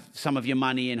 Have some of your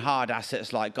money in hard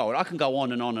assets like gold. I can go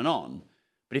on and on and on.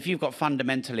 But if you've got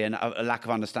fundamentally a lack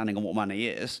of understanding of what money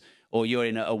is, or you're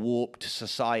in a warped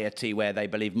society where they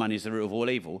believe money is the root of all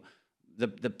evil,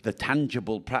 the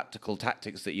tangible, practical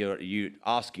tactics that you're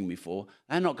asking me for,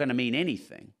 they're not going to mean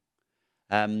anything.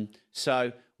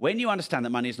 So When you understand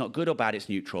that money is not good or bad, it's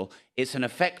neutral, it's an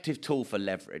effective tool for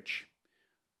leverage.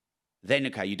 Then,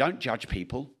 okay, you don't judge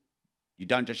people. You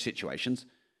don't judge situations.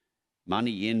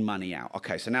 Money in, money out.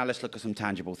 Okay, so now let's look at some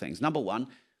tangible things. Number one,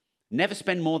 never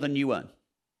spend more than you earn.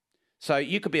 So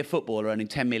you could be a footballer earning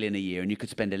 10 million a year and you could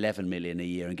spend 11 million a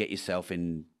year and get yourself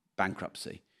in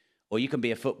bankruptcy. Or you can be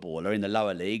a footballer in the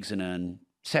lower leagues and earn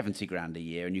 70 grand a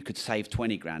year and you could save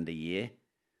 20 grand a year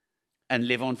and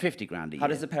live on 50 grand a year. How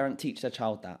does a parent teach their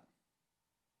child that?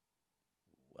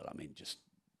 Well, I mean, just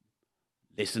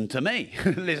listen to me.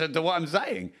 Listen to what I'm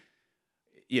saying.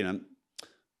 You know,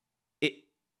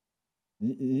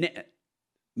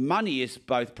 money is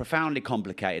both profoundly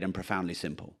complicated and profoundly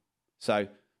simple. So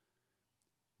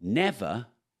never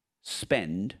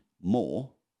spend more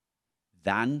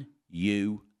than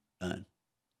you earn.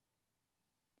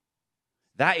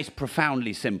 That is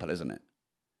profoundly simple, isn't it?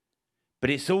 But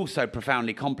it's also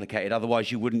profoundly complicated.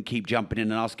 Otherwise, you wouldn't keep jumping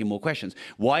in and asking more questions.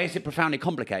 Why is it profoundly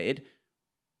complicated?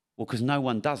 Well, because no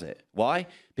one does it. Why?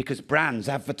 Because brands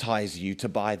advertise you to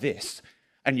buy this.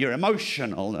 And you're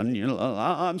emotional and you're like,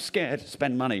 I'm scared to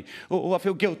spend money. Oh, I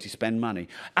feel guilty, spend money.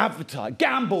 Advertise,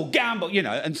 gamble, you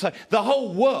know. And so the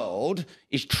whole world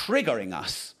is triggering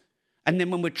us. And then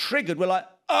when we're triggered, we're like,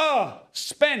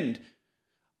 spend.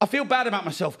 I feel bad about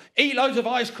myself. Eat loads of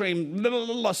ice cream,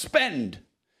 spend.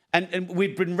 And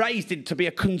we've been raised to be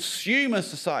a consumer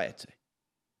society.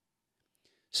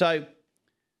 So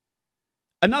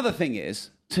another thing is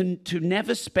to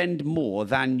never spend more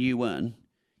than you earn.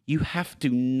 You have to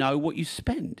know what you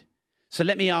spend. So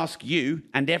let me ask you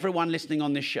and everyone listening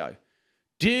on this show,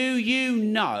 do you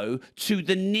know to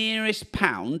the nearest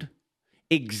pound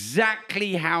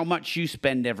exactly how much you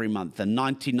spend every month? And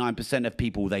 99% of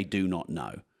people, they do not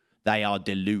know. They are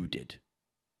deluded.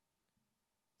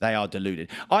 They are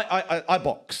deluded. I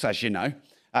box, as you know,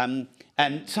 and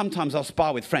sometimes I'll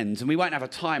spar with friends and we won't have a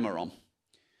timer on.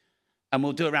 And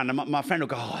we'll do a round, and my friend will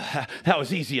go, that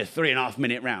was easy, a 3.5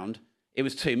 minute round. It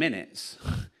was 2 minutes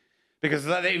because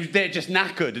they're just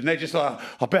knackered and they're just like,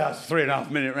 I bet it's a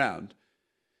 3.5 minute round.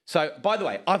 So, by the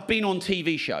way, I've been on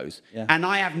TV shows and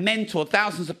I have mentored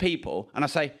thousands of people and I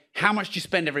say, how much do you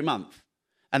spend every month?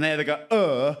 And they either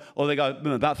go, or they go,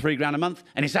 about £3 a month.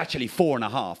 And it's actually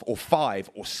 4.5 or 5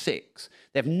 or 6.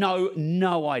 They have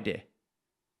no idea.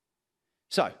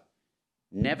 So,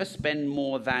 never spend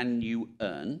more than you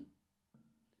earn.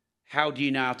 How do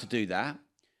you know how to do that?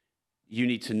 You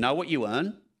need to know what you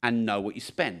earn and know what you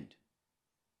spend.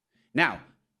 Now,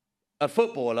 a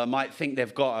footballer might think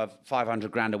they've got a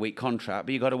 500 grand a week contract,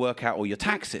 but you've got to work out all your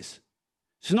taxes.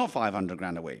 It's not 500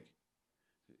 grand a week.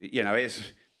 You know, it's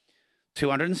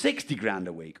 260 grand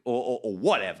a week or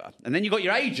whatever. And then you've got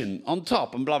your agent on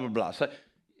top and blah, blah, blah. So,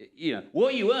 you know,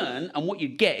 what you earn and what you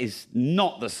get is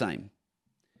not the same.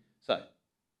 So,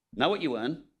 know what you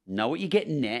earn, know what you get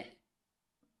net,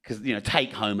 because, you know,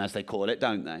 take home, as they call it,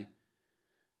 don't they?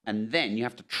 And then you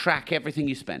have to track everything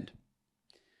you spend.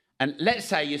 And let's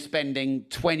say you're spending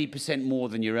 20% more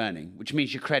than you're earning, which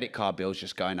means your credit card bill's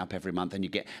just going up every month and you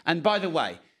get... And by the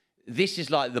way, this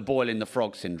is like the boiling the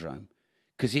frog syndrome.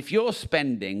 Because if you're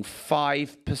spending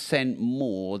 5%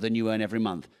 more than you earn every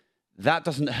month, that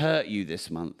doesn't hurt you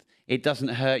this month. It doesn't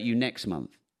hurt you next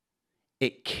month.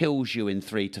 It kills you in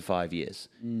 3 to 5 years.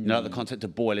 You know, like the concept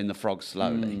of boiling the frog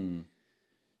slowly.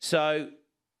 So...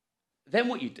 then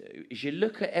what you do is you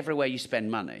look at everywhere you spend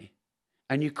money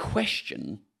and you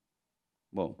question,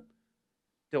 well,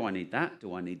 do I need that?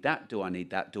 Do I need that? Do I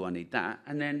need that? Do I need that?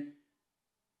 And then,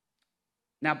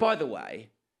 now, by the way,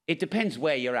 it depends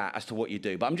where you're at as to what you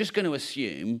do, but I'm just going to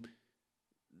assume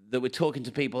that we're talking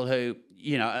to people who,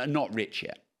 you know, are not rich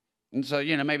yet. And so,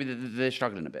 you know, maybe they're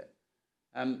struggling a bit.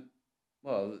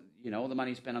 Well, you know, all the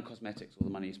money you spend on cosmetics, all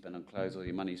the money you spend on clothes, all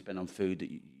your money you spend on food, that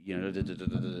you know,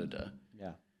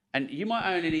 Yeah. And you might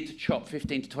only need to chop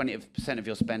 15 to 20% of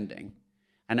your spending.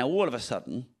 And now all of a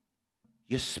sudden,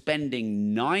 you're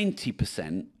spending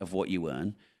 90% of what you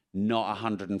earn, not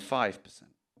 105%.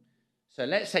 So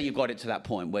let's say you've got it to that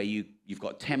point where you've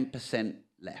got 10%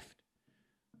 left.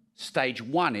 Stage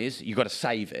one is you've got to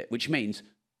save it, which means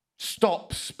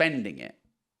stop spending it.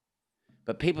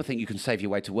 But people think you can save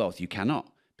your way to wealth. You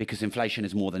cannot, because inflation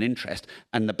is more than interest,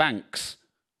 and the banks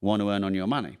want to earn on your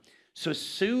money. So as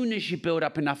soon as you build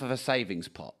up enough of a savings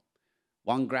pot,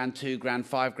 1 grand, 2 grand,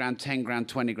 5 grand, 10 grand,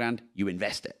 20 grand, you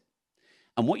invest it.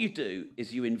 And what you do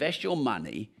is you invest your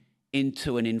money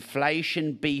into an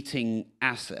inflation-beating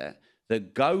asset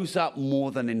that goes up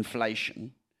more than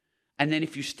inflation. And then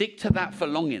if you stick to that for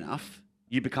long enough,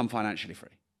 you become financially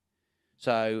free.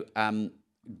 So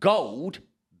gold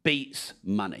beats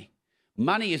money.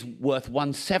 Money is worth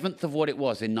 1/7 of what it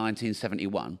was in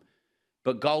 1971,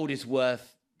 but gold is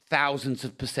worth thousands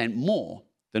of percent more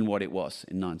than what it was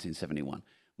in 1971.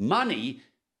 Money,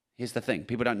 here's the thing,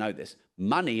 people don't know this.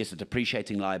 Money is a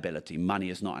depreciating liability. Money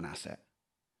is not an asset.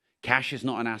 Cash is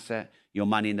not an asset. Your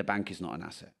money in the bank is not an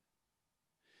asset.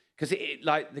 Because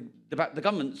like the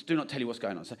governments do not tell you what's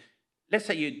going on. So let's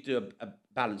say you do a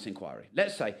balance inquiry.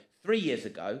 Let's say 3 years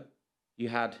ago, you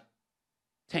had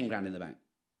 10 grand in the bank.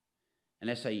 And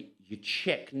let's say you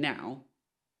check now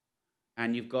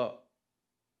and you've got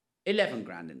 11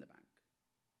 grand in the bank.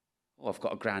 Oh, I've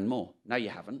got a grand more. No, you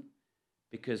haven't,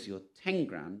 because your 10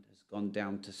 grand has gone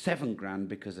down to 7 grand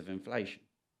because of inflation.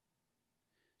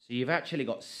 So you've actually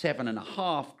got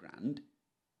 7.5 grand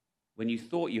when you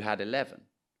thought you had 11.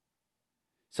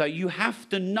 So you have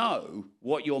to know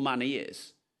what your money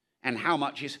is and how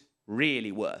much it's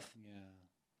really worth. Yeah.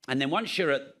 And then once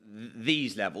you're at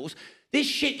these levels, this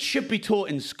shit should be taught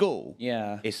in school.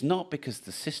 Yeah. It's not, because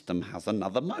the system has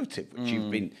another motive, which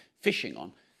you've been fishing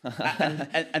on.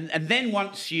 and then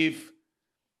once you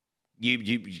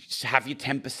have your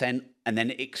 10%, and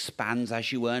then it expands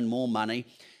as you earn more money,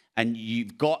 and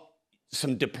you've got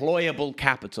some deployable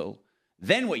capital,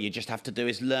 then what you just have to do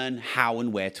is learn how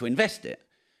and where to invest it.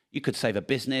 You could save a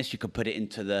business, you could put it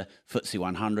into the FTSE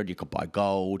 100, you could buy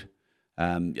gold,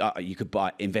 you could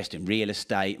invest in real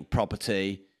estate,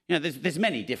 property. You know, there's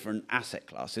many different asset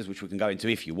classes, which we can go into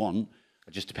if you want.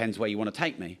 It just depends where you want to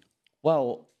take me.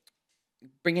 Well,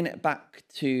 bringing it back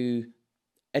to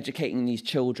educating these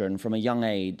children from a young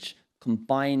age,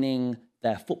 combining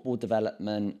their football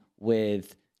development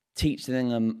with teaching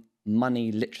them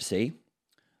money literacy.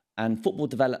 And football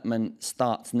development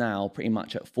starts now pretty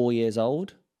much at 4 years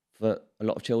old for a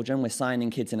lot of children. We're signing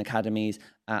kids in academies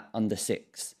at under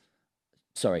 6.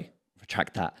 Sorry,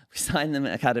 retract that. We sign them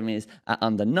at academies at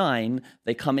under 9.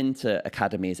 They come into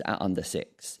academies at under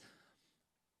 6.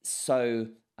 So,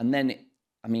 and then,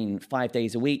 5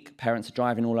 days a week, parents are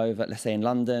driving all over, let's say in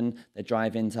London, they're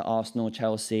driving to Arsenal,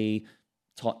 Chelsea,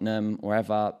 Tottenham,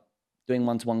 wherever, doing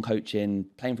one-to-one coaching,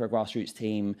 playing for a grassroots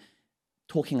team,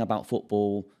 talking about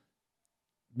football,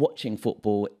 watching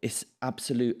football. It's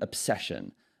absolute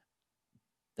obsession.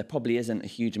 There probably isn't a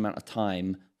huge amount of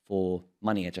time for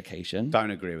money education.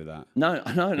 Don't agree with that. No,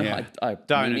 Yeah. I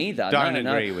Don't, me neither. Don't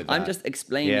no, agree with that. I'm just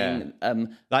explaining. Yeah.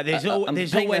 Like there's I'm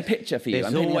painting always a picture for you.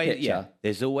 I'm painting a picture.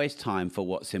 There's always time for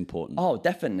what's important. Oh,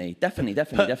 definitely. Put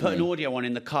an audio on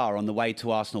in the car on the way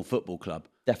to Arsenal Football Club.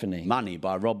 Definitely. Money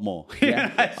by Rob Moore.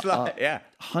 Yeah. It's like,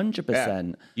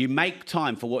 100%. You make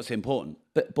time for what's important.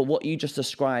 But what you just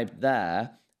described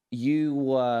there, you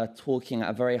were talking at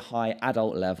a very high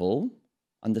adult level,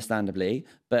 understandably,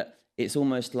 but it's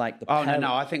almost like the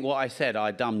No, I think what I said,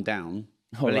 I dumbed down.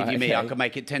 Believe you me, I could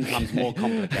make it 10 times more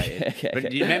complicated.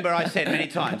 But you remember I said many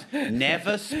times,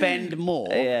 never spend more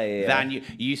than you.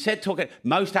 You said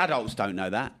most adults don't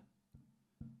know that.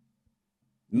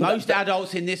 Most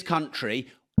adults in this country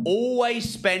always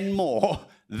spend more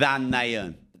than they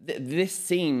earn. This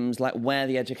seems like where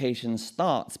the education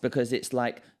starts, because it's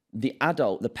like the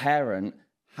adult, the parent,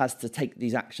 has to take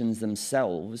these actions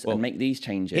themselves and make these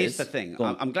changes. Here's the thing.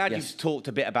 I'm glad you've talked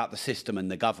a bit about the system and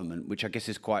the government, which I guess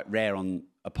is quite rare on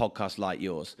a podcast like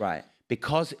yours. Right.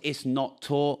 Because it's not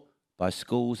taught by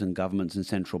schools and governments and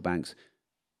central banks,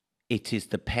 it is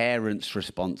the parents'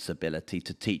 responsibility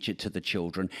to teach it to the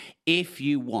children if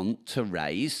you want to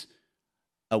raise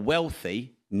a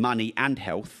wealthy, money and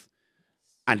health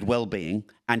and well-being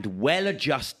and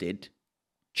well-adjusted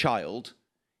child,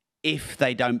 if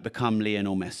they don't become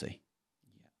Lionel Messi.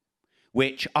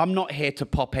 Which I'm not here to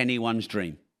pop anyone's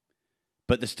dream,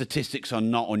 but the statistics are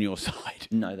not on your side.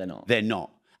 No, they're not. They're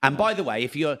not. And by the way,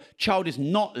 if your child is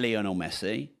not Lionel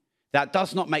Messi, that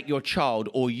does not make your child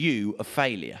or you a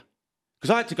failure. Because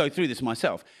I had to go through this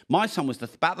myself. My son was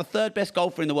about the third best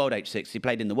golfer in the world, age 6. He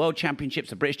played in the World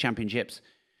Championships, the British Championships.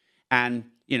 And,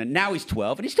 now he's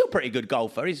 12 and he's still a pretty good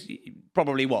golfer. He's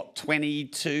probably,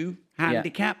 22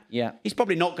 handicap? Yeah. He's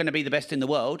probably not going to be the best in the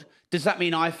world. Does that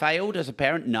mean I failed as a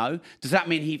parent? No. Does that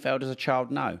mean he failed as a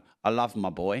child? No. I love my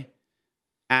boy.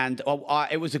 And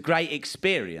it was a great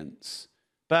experience.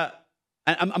 But,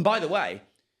 and by the way,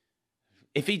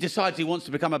 if he decides he wants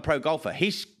to become a pro golfer,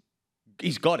 he's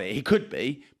got it. He could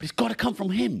be, but it's got to come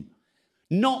from him,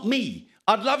 not me.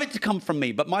 I'd love it to come from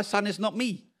me, but my son is not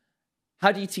me.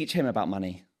 How do you teach him about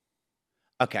money?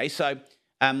 Okay, so,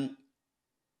 the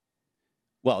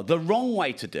wrong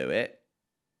way to do it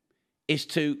is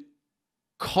to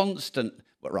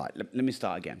let me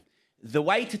start again. The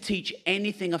way to teach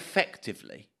anything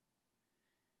effectively,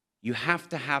 you have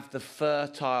to have the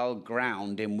fertile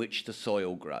ground in which the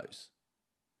soil grows.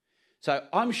 So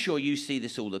I'm sure you see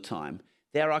this all the time.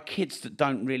 There are kids that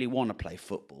don't really want to play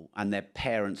football and their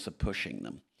parents are pushing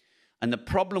them. And the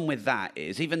problem with that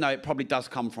is, even though it probably does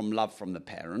come from love from the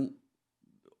parent,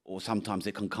 or sometimes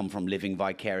it can come from living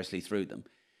vicariously through them,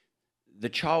 the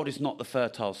child is not the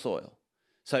fertile soil.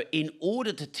 So in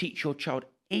order to teach your child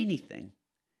anything,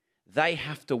 they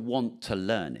have to want to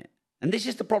learn it. And this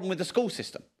is the problem with the school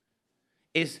system,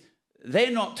 is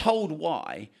they're not told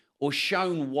why or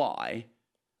shown why,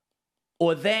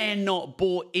 or they're not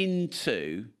bought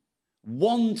into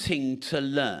wanting to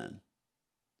learn.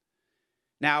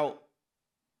 Now,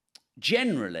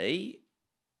 generally,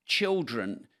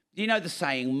 children, you know the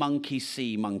saying, monkey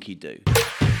see, monkey do.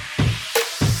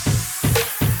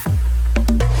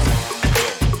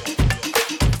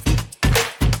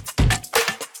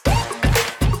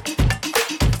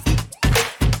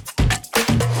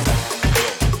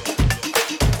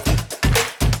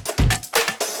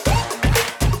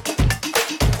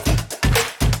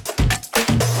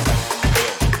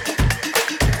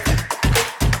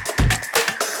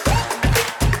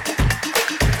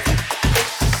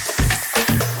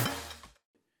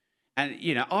 And,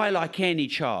 you know, I, like any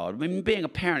child, I mean, being a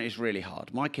parent is really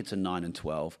hard. My kids are 9 and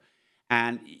 12.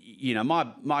 And, you know,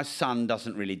 my son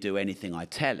doesn't really do anything I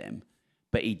tell him,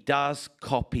 but he does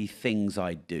copy things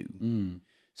I do.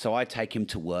 So I take him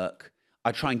to work.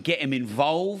 I try and get him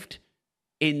involved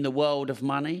in the world of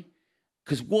money,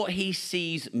 because what he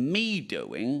sees me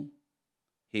doing,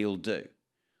 he'll do.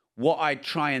 What I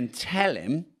try and tell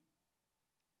him,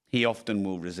 he often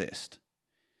will resist.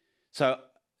 So,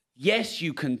 yes,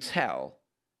 you can tell,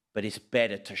 but it's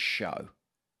better to show.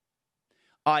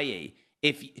 I.e.,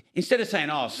 if instead of saying,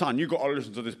 "Oh, son, you've got to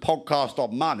listen to this podcast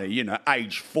on money, you know,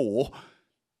 age 4,"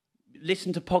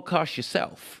 listen to podcasts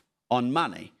yourself on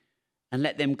money and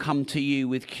let them come to you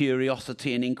with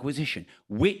curiosity and inquisition,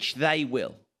 which they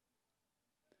will.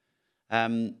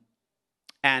 And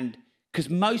because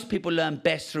most people learn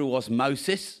best through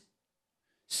osmosis,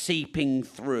 seeping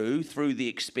through the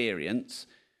experience,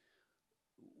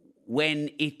 when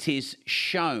it is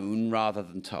shown rather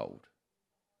than told.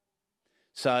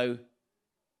 So,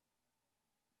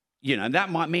 you know, that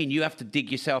might mean you have to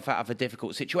dig yourself out of a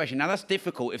difficult situation. Now, that's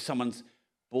difficult if someone's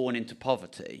born into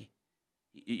poverty.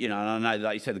 You know, and I know,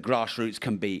 like you said, the grassroots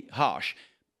can be harsh,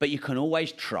 but you can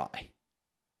always try.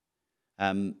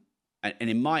 And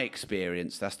in my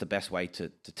experience, that's the best way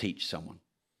to teach someone.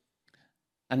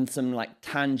 And some like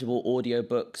tangible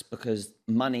audiobooks, because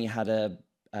money had a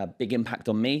big impact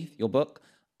on me, your book.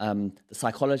 The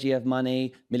Psychology of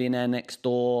Money, Millionaire Next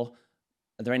Door.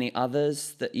 Are there any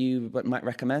others that you might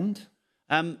recommend?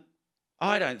 I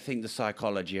don't think The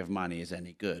Psychology of Money is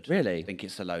any good. Really? I think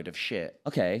it's a load of shit.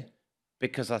 Okay.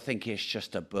 Because I think it's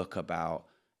just a book about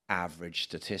average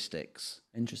statistics.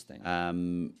 Interesting.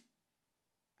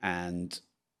 And,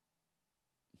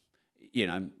 you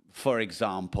know, for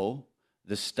example,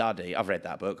 The Study, I've read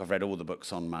that book. I've read all the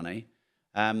books on money.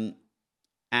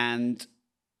 And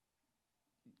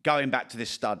going back to this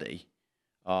study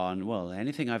on, well,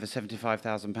 anything over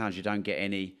 £75,000, you don't get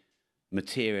any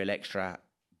material extra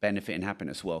benefit and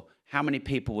happiness. Well, how many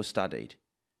people were studied?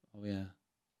 Oh, yeah.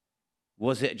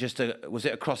 Was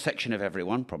it a cross-section of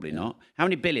everyone? Probably not. How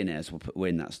many billionaires were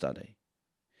in that study?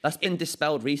 That's been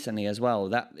dispelled recently as well.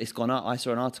 That it's gone up. I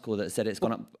saw an article that said it's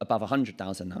gone up above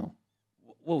 100,000 now.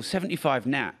 Well, 75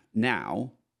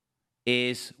 now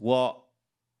is what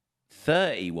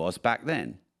 30 was back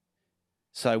then.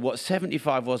 So what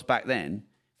 75 was back then,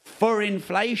 for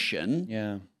inflation,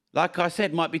 yeah, like I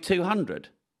said, might be 200.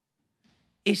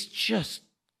 It's just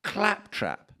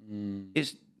claptrap.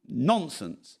 It's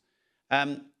nonsense.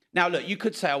 Now, look, you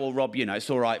could say, "Oh, well, Rob, you know, it's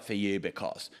all right for you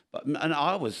because..." And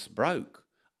I was broke.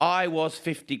 I was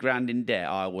 50 grand in debt.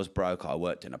 I was broke. I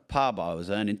worked in a pub. I was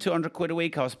earning 200 quid a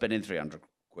week. I was spending 300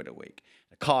 quid a week.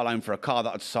 A car loan for a car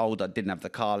that I'd sold. I didn't have the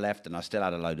car left and I still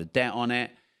had a load of debt on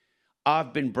it.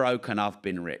 I've been broke and I've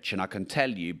been rich. And I can tell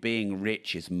you, being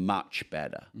rich is much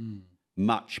better.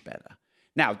 Much better.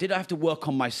 Now, did I have to work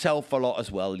on myself a lot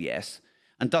as well? Yes.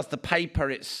 And does the paper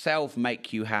itself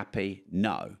make you happy?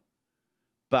 No.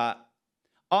 But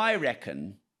I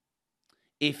reckon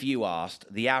if you asked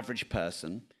the average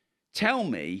person, "Tell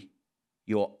me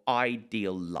your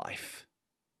ideal life."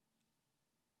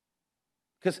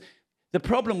 Because the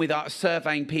problem with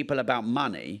surveying people about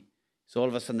money is all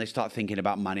of a sudden they start thinking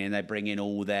about money and they bring in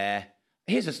all their...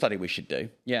 Here's a study we should do.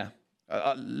 Yeah.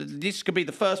 This could be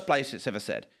the first place it's ever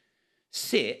said.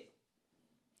 Sit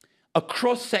a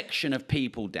cross-section of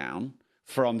people down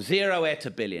from zeroaire to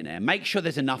billionaire. Make sure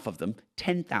there's enough of them.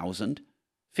 10,000,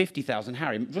 50,000.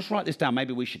 Harry, just write this down.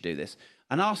 Maybe we should do this.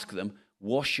 And ask them,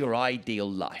 what's your ideal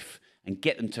life? and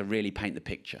get them to really paint the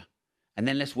picture. And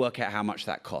then let's work out how much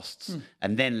that costs.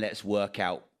 And then let's work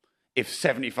out if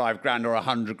 75 grand or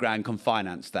 100 grand can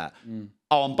finance that.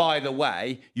 Oh, and by the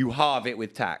way, you halve it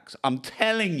with tax. I'm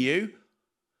telling you,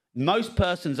 most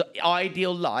person's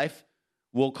ideal life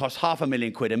will cost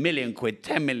 £500,000, £1 million,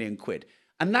 £10 million.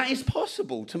 And that is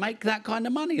possible to make that kind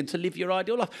of money and to live your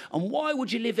ideal life. And why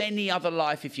would you live any other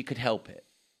life if you could help it?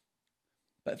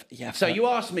 But yeah. So you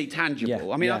asked me tangible.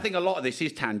 Yeah, I mean, yeah. I think a lot of this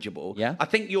is tangible. Yeah. I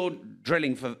think you're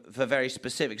drilling for very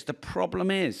specifics. The problem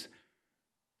is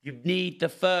you need the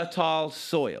fertile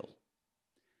soil.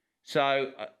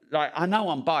 So, like, I know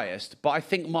I'm biased, but I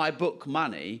think my book,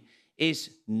 Money,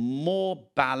 is more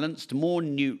balanced, more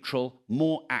neutral,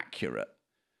 more accurate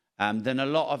than a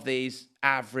lot of these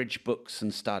average books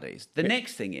and studies. The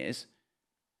next thing is,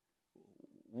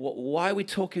 why are we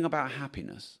talking about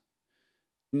happiness?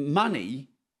 Money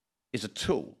is a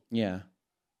tool. Yeah.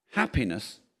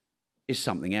 Happiness is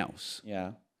something else.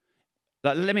 Yeah.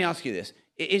 Like, let me ask you this.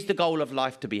 Is the goal of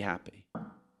life to be happy?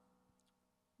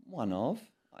 One of,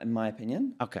 in my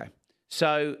opinion. Okay.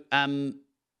 So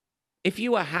if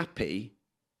you were happy,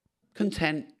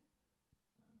 content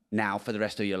now for the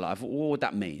rest of your life, what would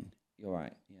that mean? You're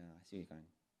right. Yeah, I see where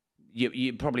you're going.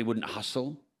 You probably wouldn't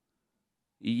hustle.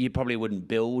 You probably wouldn't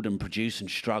build and produce and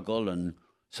struggle and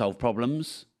solve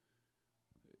problems.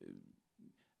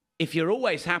 If you're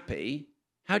always happy,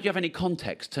 how do you have any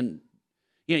context? And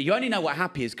you only know what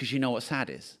happy is because you know what sad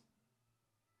is.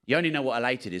 You only know what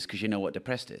elated is because you know what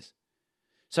depressed is.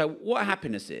 So what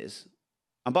happiness is,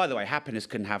 and by the way, happiness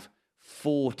can have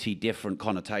 40 different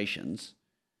connotations.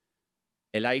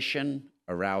 Elation,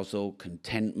 arousal,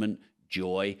 contentment,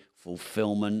 joy,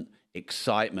 fulfillment,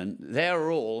 excitement.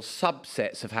 They're all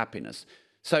subsets of happiness.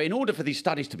 So in order for these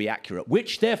studies to be accurate,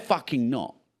 which they're fucking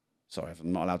not. Sorry,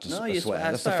 I'm not allowed to swear.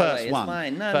 That's the first one.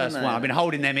 Fine. No, first one. I've been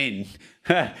holding them in.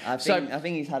 I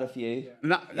think he's had a few.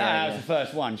 That's the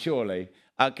first one, surely.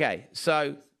 Okay,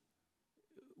 so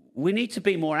we need to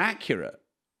be more accurate.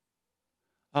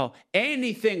 Oh,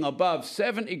 anything above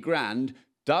 70 grand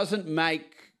doesn't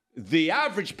make the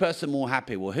average person more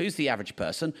happy. Well, who's the average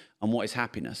person and what is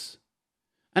happiness?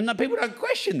 And people don't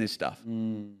question this stuff.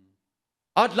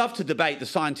 I'd love to debate the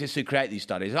scientists who create these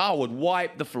studies. I would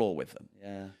wipe the floor with them.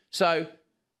 Yeah. So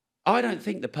I don't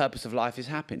think the purpose of life is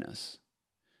happiness.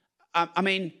 I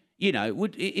mean,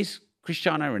 is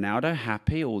Cristiano Ronaldo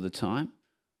happy all the time?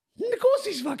 Of course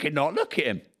he's fucking not. Look at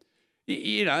him.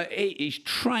 He's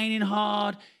training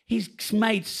hard. He's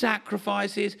made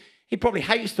sacrifices. He probably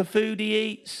hates the food he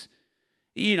eats.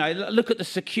 Look at the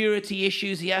security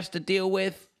issues he has to deal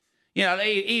with. He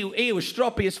was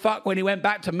stroppy as fuck when he went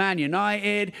back to Man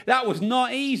United. That was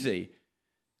not easy.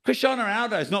 Cristiano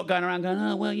Ronaldo is not going around going,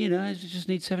 I just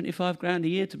need 75 grand a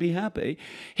year to be happy.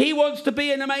 He wants to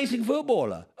be an amazing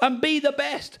footballer and be the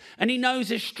best. And he knows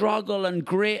his struggle and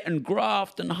grit and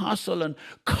graft and hustle and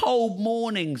cold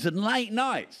mornings and late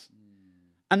nights.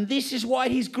 And this is why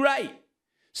he's great.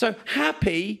 So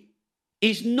happy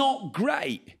is not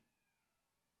great.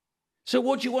 So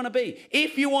what do you want to be?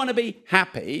 If you want to be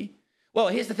happy, well,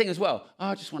 here's the thing as well.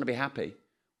 I just want to be happy.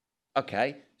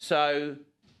 Okay, so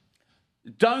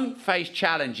don't face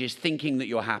challenges thinking that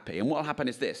you're happy. And what will happen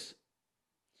is this.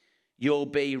 You'll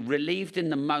be relieved in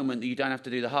the moment that you don't have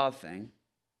to do the hard thing.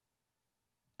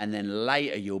 And then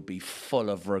later you'll be full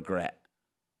of regret.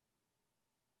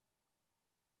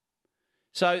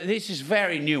 So this is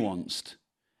very nuanced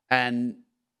and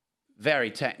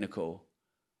very technical.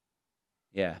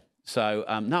 Yeah. So,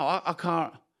 no, I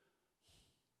can't.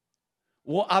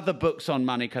 What other books on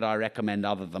money could I recommend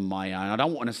other than my own? I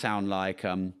don't want to sound like...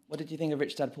 What did you think of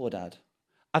Rich Dad, Poor Dad?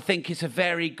 I think it's a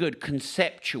very good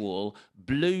conceptual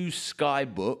blue sky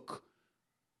book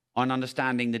on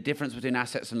understanding the difference between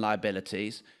assets and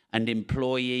liabilities and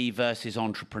employee versus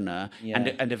entrepreneur,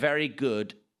 and a very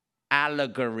good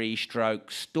allegory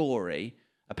stroke story.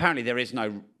 Apparently the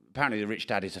Rich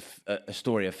Dad is a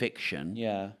story of fiction.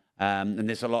 Yeah. And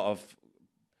there's a lot of...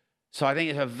 So I think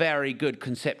it's a very good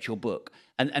conceptual book.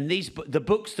 And the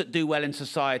books that do well in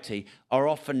society are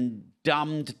often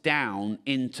dumbed down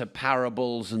into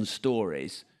parables and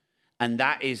stories. And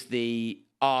that is the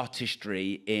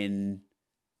artistry in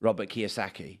Robert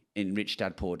Kiyosaki, in Rich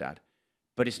Dad, Poor Dad.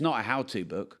 But it's not a how-to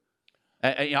book.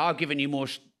 I've given you more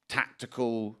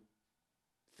tactical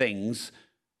things,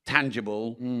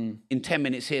 tangible, in 10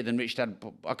 minutes here than Rich Dad.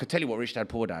 I could tell you what Rich Dad,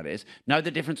 Poor Dad is. Know the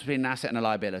difference between an asset and a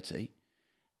liability.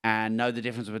 And know the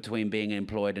difference between being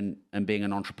employed and being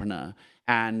an entrepreneur.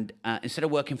 And instead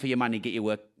of working for your money, get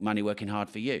your money working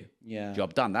hard for you. Yeah.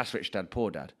 Job done. That's Rich Dad,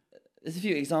 Poor Dad. There's a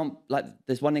few examples.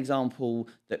 There's one example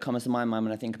that comes to my mind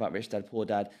when I think about Rich Dad, Poor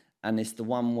Dad. and it's the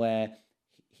one where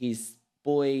his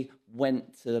boy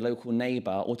went to the local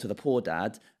neighbor or to the poor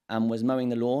dad and was mowing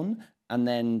the lawn, and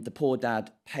then the poor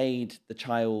dad paid the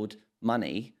child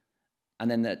money, and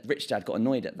then the rich dad got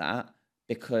annoyed at that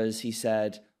because he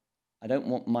said, I don't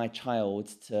want my child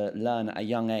to learn at a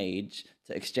young age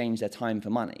to exchange their time for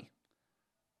money.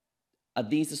 Are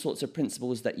these the sorts of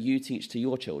principles that you teach to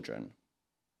your children?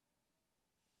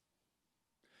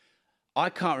 I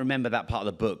can't remember that part of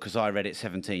the book because I read it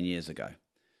 17 years ago.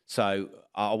 So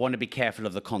I want to be careful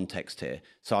of the context here.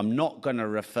 So I'm not going to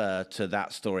refer to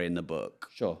that story in the book.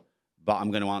 Sure. But I'm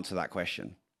going to answer that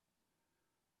question.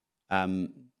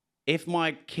 If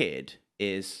my kid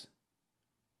is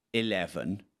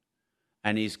 11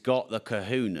 and he's got the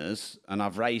kahunas, and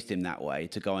I've raised him that way,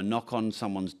 to go and knock on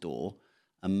someone's door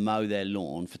and mow their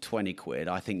lawn for 20 quid,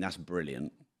 I think that's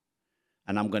brilliant.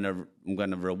 And I'm going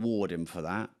to reward him for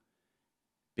that,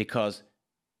 because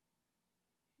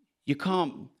you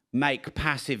can't make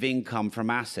passive income from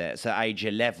assets at age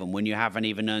 11 when you haven't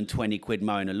even earned 20 quid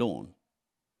mowing a lawn.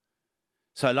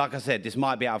 So like I said, this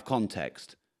might be out of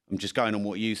context. I'm just going on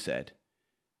what you said.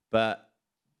 But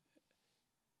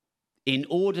in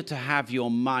order to have your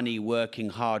money working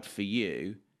hard for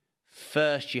you,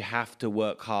 first you have to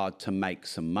work hard to make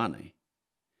some money.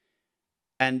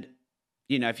 And,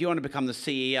 you know, if you want to become the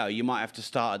CEO, you might have to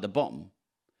start at the bottom.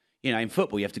 You know, in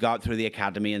football, you have to go up through the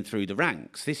academy and through the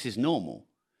ranks. This is normal.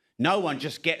 No one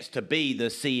just gets to be the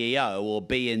CEO or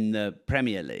be in the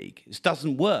Premier League. It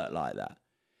doesn't work like that.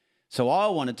 So I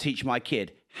want to teach my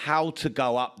kid how to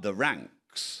go up the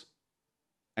ranks.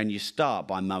 And you start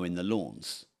by mowing the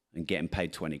lawns and getting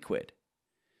paid 20 quid.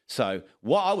 So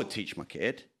what I would teach my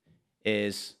kid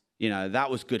is, you know, that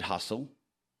was good hustle.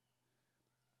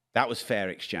 That was fair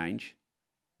exchange.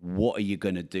 What are you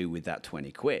going to do with that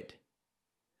 20 quid?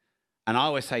 And I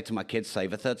always say to my kids,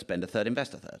 save a third, spend a third,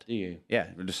 invest a third. Do you? Yeah,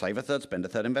 just save a third, spend a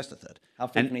third, invest a third. How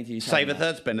frequently do you save a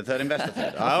third, spend a third, invest a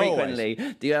third? How frequently?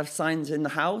 Do you have signs in the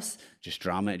house? Just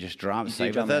drum it.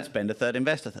 Save drum a third, it. spend a third,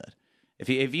 invest a third.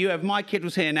 If my kid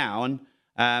was here now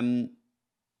and,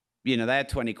 you know, they had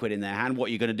 20 quid in their hand, what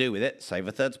are you going to do with it? Save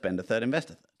a third, spend a third,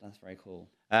 invest a third. That's very cool.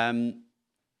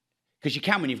 Because you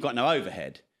can when you've got no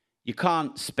overhead. You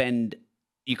can't spend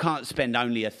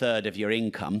only a third of your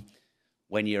income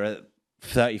when you're a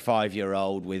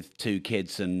 35-year-old with 2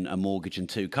 kids and a mortgage and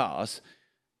 2 cars,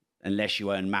 unless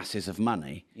you earn masses of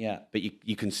money. Yeah. But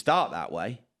you can start that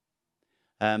way.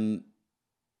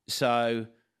 So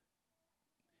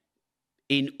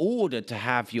in order to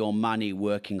have your money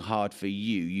working hard for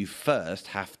you, you first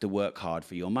have to work hard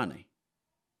for your money.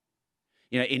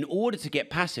 You know, in order to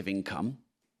get passive income,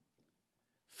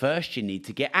 first you need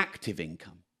to get active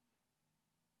income.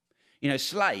 You know,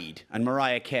 Slade and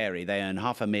Mariah Carey, they earn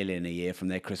 $500,000 a year from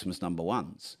their Christmas number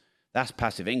ones. That's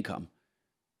passive income.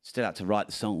 Still had to write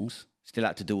the songs. Still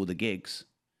had to do all the gigs.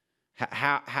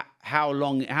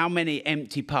 How many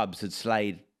empty pubs had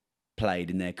Slade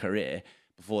played in their career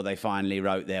before they finally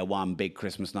wrote their one big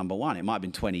Christmas number one? It might have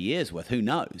been 20 years worth. Who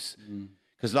knows?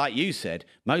 Because like you said,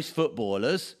 most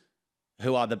footballers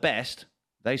who are the best,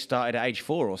 they started at age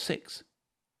 4 or 6.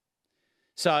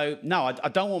 So, no, I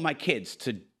don't want my kids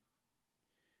to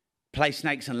play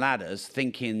snakes and ladders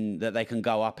thinking that they can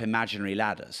go up imaginary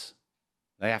ladders.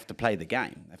 They have to play the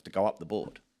game. They have to go up the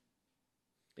board.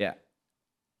 Yeah.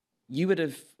 You would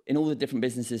have, in all the different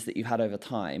businesses that you've had over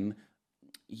time,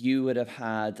 you would have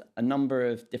had a number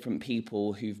of different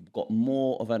people who've got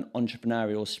more of an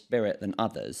entrepreneurial spirit than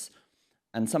others.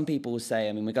 And some people will say,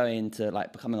 I mean, we're going into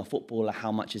like becoming a footballer,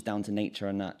 how much is down to nature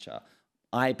and nurture?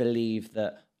 I believe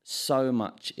that so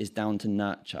much is down to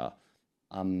nurture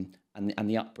and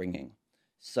the upbringing.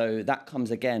 So that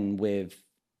comes again with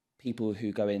people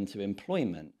who go into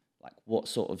employment, like what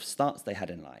sort of starts they had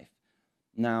in life.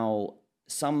 Now,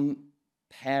 some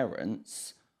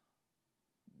parents,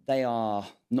 they are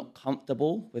not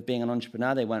comfortable with being an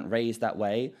entrepreneur. They weren't raised that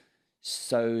way.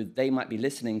 So they might be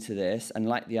listening to this and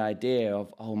like the idea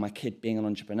of, oh, my kid being an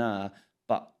entrepreneur,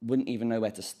 but wouldn't even know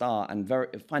where to start and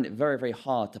find it very, very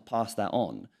hard to pass that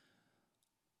on.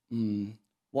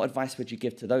 What advice would you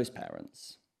give to those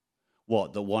parents?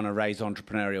 What, that want to raise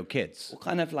entrepreneurial kids? Well,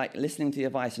 kind of like listening to the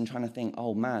advice and trying to think,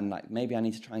 oh man, like maybe I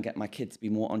need to try and get my kid to be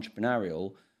more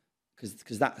entrepreneurial,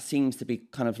 because that seems to be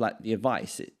kind of like the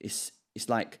advice. It's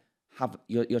like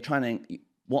you're trying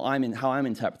to, how I'm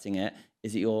interpreting it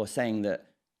is that you're saying that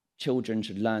children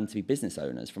should learn to be business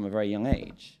owners from a very young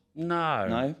age. No,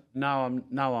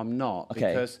 I'm not.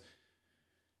 Okay. Because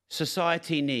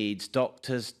society needs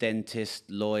doctors, dentists,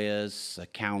 lawyers,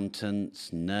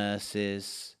 accountants,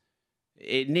 nurses.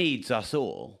 It needs us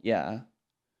all. Yeah.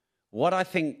 What I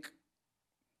think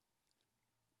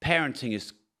parenting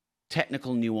is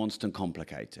technical, nuanced, and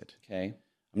complicated. Okay.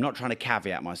 I'm not trying to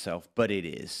caveat myself, but it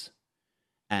is.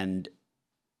 And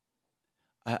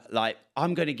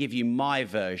I'm going to give you my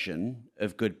version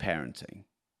of good parenting.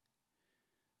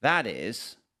 That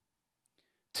is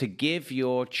to give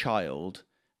your child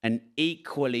an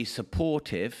equally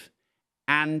supportive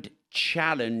and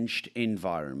challenged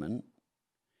environment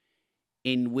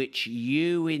in which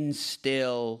you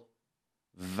instill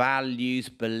values,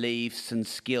 beliefs, and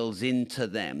skills into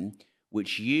them,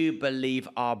 which you believe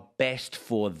are best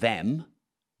for them,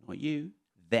 not you,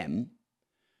 them,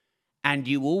 and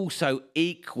you also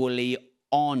equally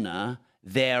honor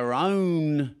their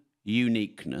own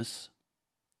uniqueness,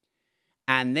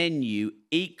 and then you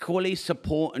equally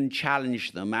support and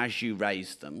challenge them as you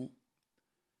raise them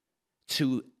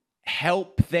to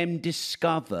help them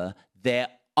discover their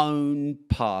own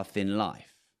path in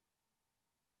life.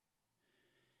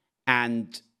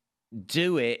 And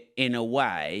do it in a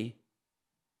way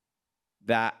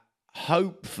that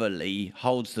hopefully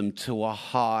holds them to a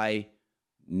high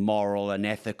moral and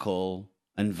ethical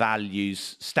and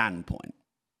values standpoint.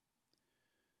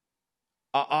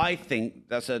 I think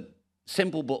that's a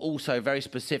simple but also very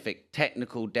specific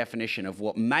technical definition of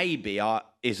what maybe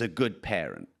is a good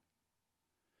parent.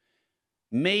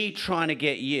 Me trying to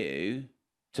get you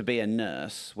to be a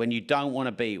nurse when you don't want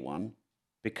to be one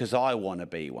because I want to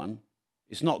be one,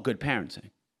 it's not good parenting.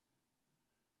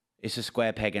 It's a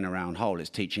square peg in a round hole. It's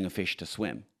teaching a fish to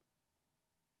swim.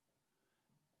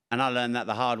 And I learned that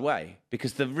the hard way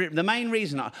because the main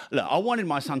reason I wanted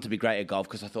my son to be great at golf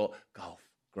because I thought, golf,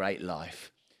 great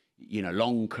life,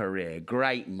 long career,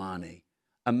 great money,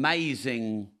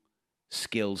 amazing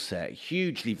skill set,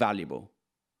 hugely valuable.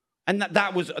 And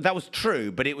that was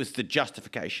true, but it was the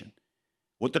justification.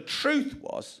 What the truth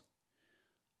was,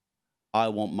 I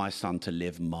want my son to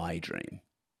live my dream.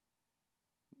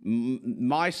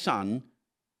 My son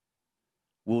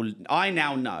I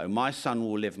now know my son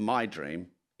will live my dream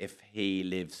if he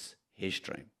lives his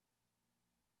dream.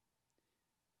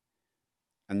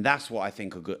 And that's what I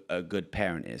think a good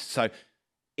parent is. So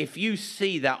if you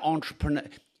see that entrepreneur,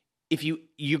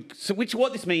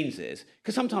 what this means is,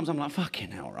 because sometimes I'm like,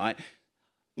 fucking hell, right?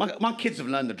 My kids have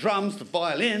learned the drums, the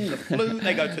violin, the flute.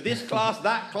 They go to this class,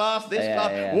 that class, this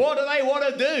class. Yeah. What do they want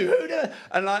to do?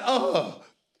 And oh.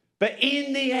 But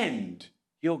in the end,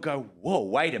 you'll go, whoa,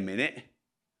 wait a minute.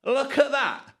 Look at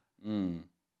that. Mm.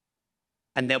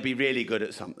 And they'll be really good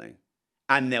at something.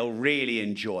 And they'll really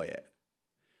enjoy it.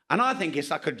 And I think it's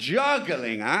like a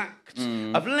juggling act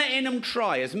of letting them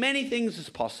try as many things as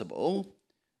possible.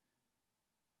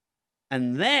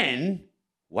 And then,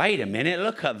 wait a minute,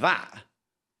 look at that.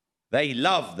 They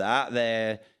love that.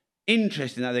 They're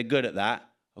interested in that. They're good at that.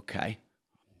 Okay.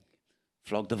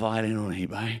 Flog the violin on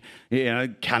eBay.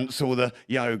 Cancel the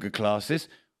yoga classes.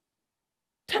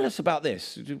 Tell us about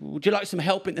this. Would you like some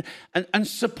help and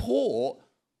support,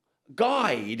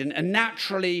 guide, and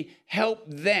naturally help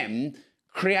them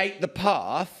create the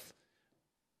path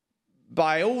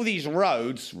by all these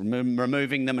roads,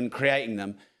 removing them and creating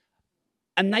them.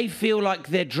 And they feel like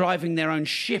they're driving their own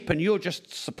ship and you're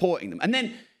just supporting them. And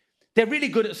then they're really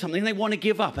good at something, they want to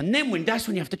give up. And then that's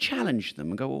when you have to challenge them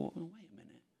and go, oh, wait a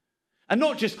minute. And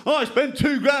not just, I spent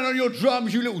 $2,000 on your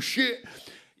drums, you little shit.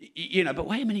 But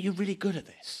wait a minute, you're really good at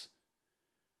this.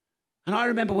 And I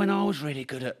remember when I was really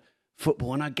good at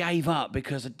football and I gave up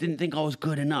because I didn't think I was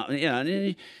good enough.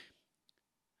 And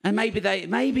maybe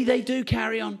they do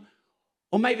carry on,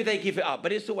 or maybe they give it up,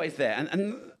 but it's always there.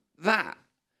 And that,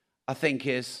 I think,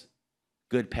 is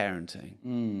good parenting.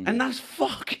 And that's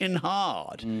fucking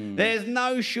hard. There's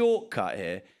no shortcut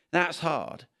here. That's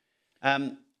hard.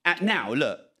 Now,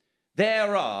 look,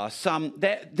 there are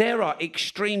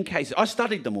extreme cases. I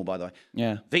studied them all, by the way.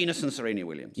 Yeah. Venus and Serena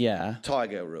Williams. Yeah.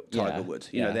 Tiger Woods.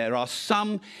 There are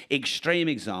some extreme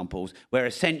examples where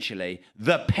essentially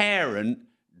the parent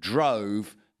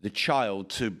drove the child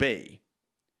to be.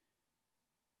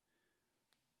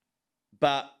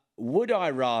 But would I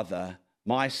rather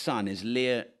my son is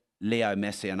Leo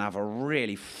Messi and have a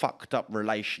really fucked up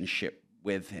relationship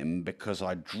with him because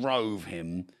I drove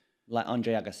him? Like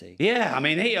Andre Agassi. Yeah, I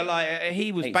mean,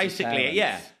 he was basically,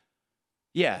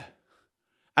 yeah.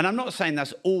 And I'm not saying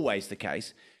that's always the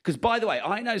case, because by the way,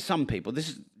 I know some people. This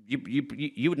is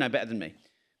you would know better than me.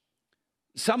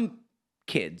 Some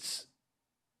kids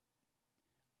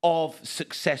of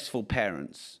successful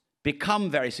parents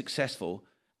become very successful,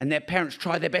 and their parents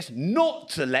try their best not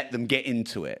to let them get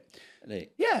into it. Really?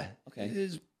 Yeah. Okay.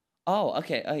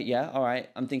 Okay. Yeah. All right.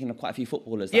 I'm thinking of quite a few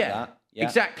footballers like that. Yeah.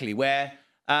 Exactly. Where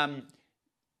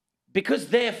because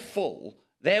they're full,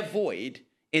 their void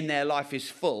in their life is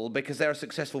full because they're a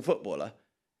successful footballer,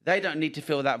 they don't need to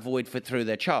fill that void through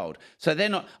their child. So they're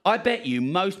not, I bet you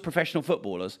most professional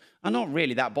footballers are not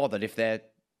really that bothered if their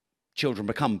children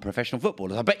become professional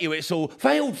footballers. I bet you it's all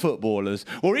failed footballers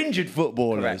or injured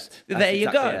footballers. There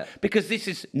you go. Because this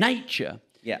is nature.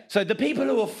 Yeah. So the people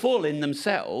who are full in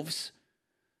themselves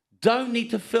don't need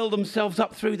to fill themselves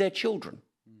up through their children.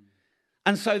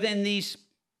 And so then these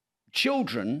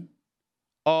children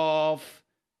of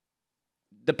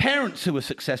the parents who are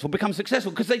successful become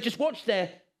successful because they just watch their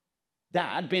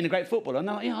dad being a great footballer and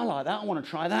they're like, yeah, I like that, I want to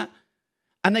try that.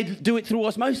 And they do it through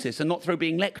osmosis and not through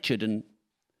being lectured and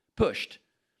pushed.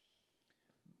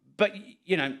 But,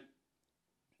 you know,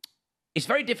 it's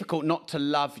very difficult not to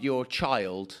love your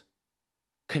child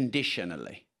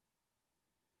conditionally.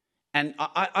 And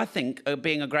I think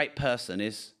being a great person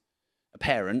is, a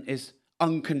parent, is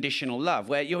unconditional love,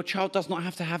 where your child does not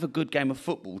have to have a good game of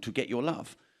football to get your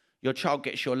love. Your child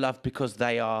gets your love because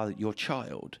they are your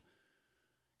child.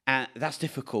 And that's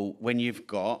difficult when you've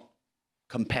got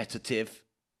competitive,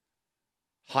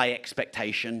 high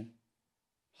expectation,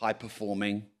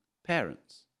 high-performing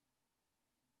parents.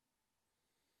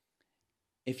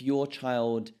 If your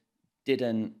child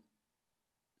didn't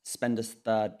spend a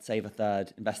third, save a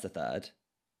third, invest a third,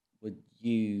 would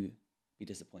you be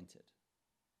disappointed?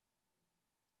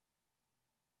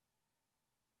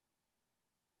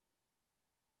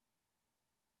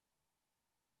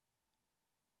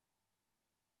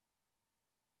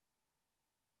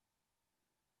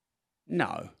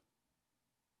 No.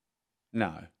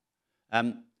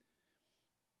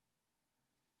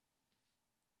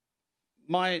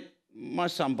 My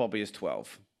son Bobby is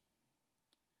 12.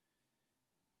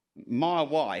 My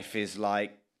wife is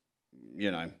like,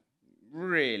 you know,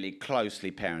 really closely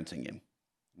parenting him.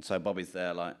 And so Bobby's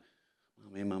there like,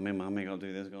 Mummy, gotta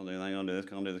do this, gotta do that, gotta do this,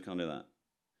 can't do this, can't do that.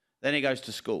 Then he goes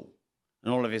to school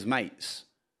and all of his mates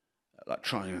are like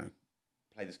trying to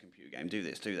play this computer game, do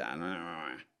this, do that,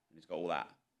 and he's got all that.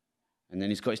 And then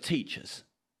he's got his teachers.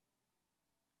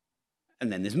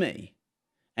 And then there's me.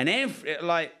 And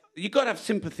you've got to have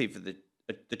sympathy for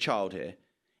the child here.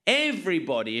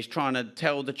 Everybody is trying to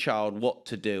tell the child what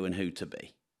to do and who to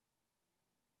be.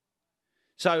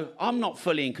 So I'm not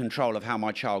fully in control of how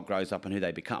my child grows up and who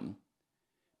they become,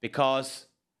 because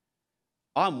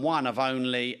I'm one of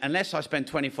only, unless I spend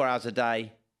 24 hours a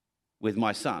day with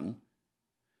my son,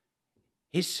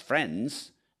 his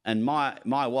friends and my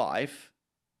wife.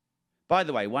 By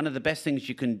the way, one of the best things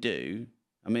you can do,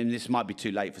 I mean, this might be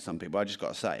too late for some people, I just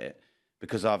got to say it,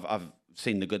 because I've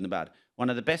seen the good and the bad. One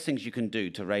of the best things you can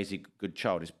do to raise a good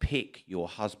child is pick your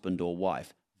husband or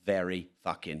wife very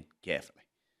fucking carefully.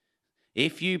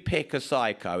 If you pick a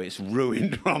psycho, it's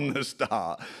ruined from the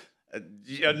start.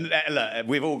 Look,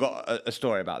 we've all got a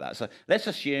story about that. So let's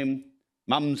assume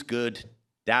mum's good,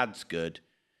 dad's good.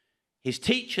 His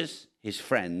teachers, his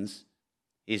friends,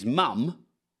 his mum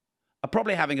are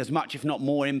probably having as much, if not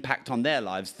more, impact on their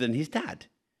lives than his dad.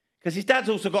 Because his dad's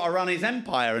also got to run his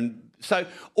empire. And so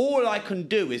all I can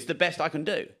do is the best I can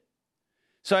do.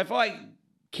 So if I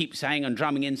keep saying and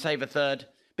drumming in, save a third,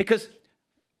 because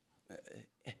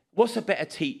what's a better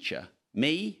teacher,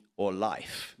 me or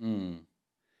life?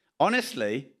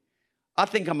 Honestly, I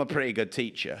think I'm a pretty good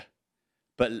teacher.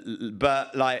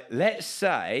 But like, let's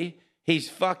say he's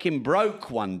fucking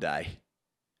broke one day.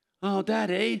 Oh,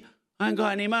 Daddy, I ain't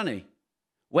got any money.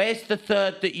 Where's the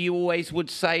third that you always would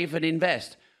save and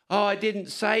invest? Oh, I didn't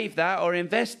save that or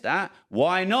invest that.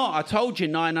 Why not? I told you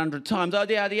 900 times. Oh,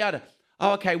 yada, yada.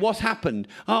 Oh, okay, what's happened?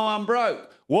 Oh, I'm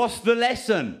broke. What's the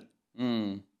lesson?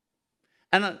 And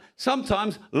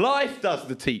sometimes life does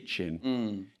the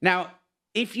teaching. Now,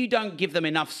 if you don't give them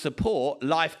enough support,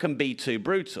 life can be too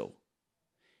brutal.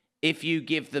 If you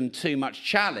give them too much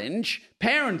challenge,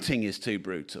 parenting is too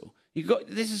brutal.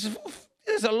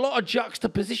 There's a lot of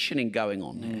juxtapositioning going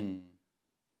on there.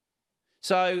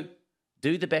 So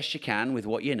do the best you can with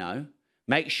what you know.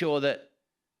 Make sure that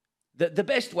the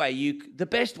best way you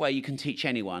can teach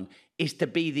anyone is to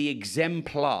be the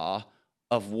exemplar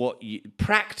of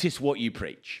practice what you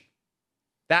preach.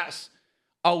 That's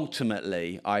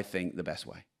ultimately, I think, the best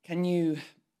way. Can you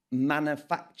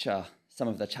manufacture some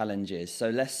of the challenges? So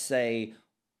let's say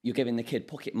you're giving the kid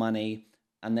pocket money,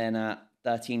 and then at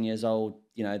 13 years old,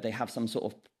 you know, they have some sort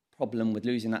of problem with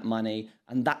losing that money,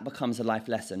 and that becomes a life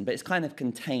lesson. But it's kind of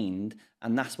contained,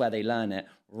 and that's where they learn it,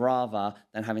 rather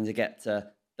than having to get to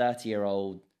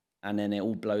 30-year-old and then it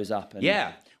all blows up.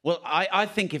 Yeah. Well, I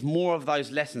think if more of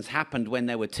those lessons happened when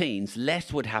they were teens,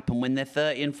 less would happen when they're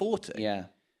 30 and 40. Yeah.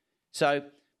 So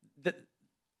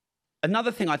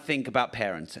another thing I think about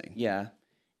parenting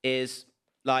is,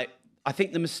 like, I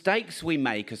think the mistakes we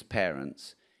make as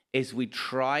parents is we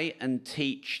try and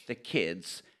teach the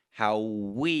kids how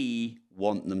we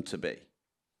want them to be.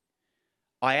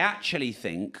 I actually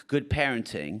think good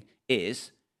parenting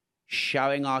is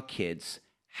showing our kids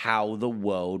how the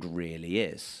world really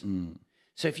is.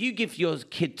 So if you give your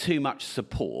kid too much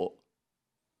support,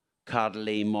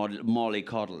 cuddly,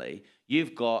 mollycoddly,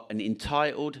 you've got an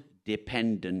entitled,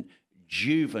 dependent,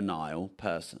 juvenile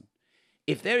person.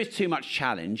 If there is too much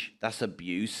challenge, that's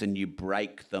abuse, and you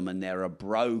break them and they're a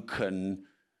broken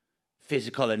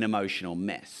physical and emotional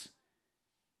mess.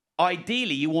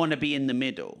 Ideally, you want to be in the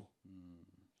middle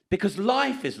because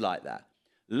life is like that.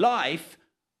 Life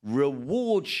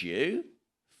rewards you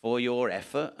for your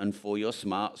effort and for your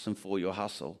smarts and for your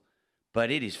hustle, but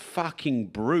it is fucking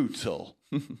brutal.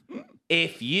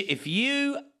 If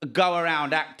you go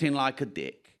around acting like a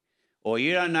dick or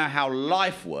you don't know how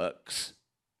life works,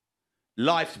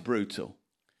 life's brutal.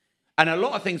 And a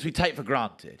lot of things we take for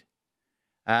granted.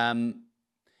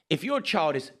 If your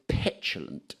child is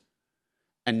petulant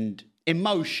and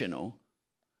emotional,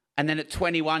 and then at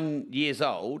 21 years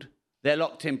old, they're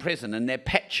locked in prison and they're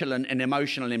petulant and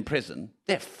emotional in prison,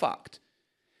 they're fucked.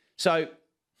 So,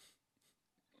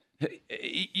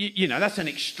 you know, that's an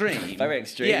extreme. Very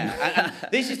extreme. Yeah,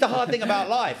 and this is the hard thing about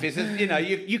life, is that, you know,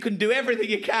 you can do everything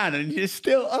you can and you're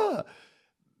still,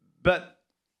 But,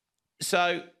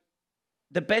 so,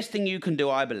 the best thing you can do,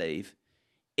 I believe,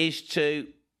 is to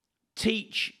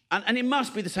teach, and it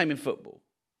must be the same in football.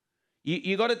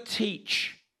 You got to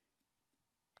teach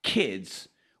kids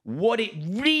what it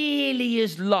really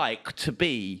is like to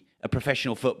be a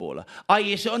professional footballer.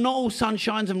 It's not all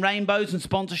sunshines and rainbows and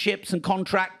sponsorships and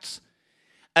contracts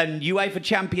and UEFA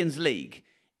Champions League.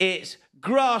 It's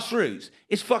grassroots.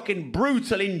 It's fucking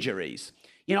brutal injuries.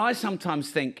 You know, I sometimes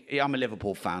think, I'm a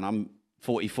Liverpool fan, I'm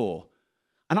 44,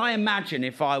 and I imagine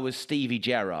if I was Stevie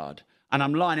Gerrard and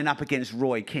I'm lining up against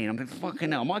Roy Keane, I'm thinking,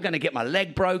 fucking hell, am I going to get my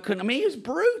leg broken? I mean, he was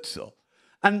brutal.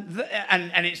 And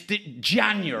it's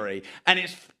January, and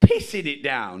it's pissing it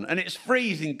down, and it's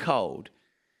freezing cold.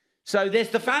 So there's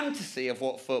the fantasy of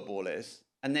what football is,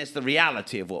 and there's the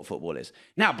reality of what football is.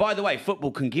 Now, by the way,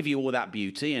 football can give you all that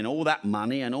beauty and all that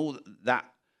money and all that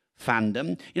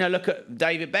fandom. You know, look at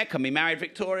David Beckham. He married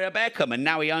Victoria Beckham, and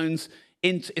now he owns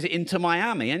Inter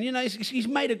Miami. And, you know, he's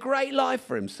made a great life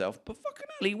for himself, but fucking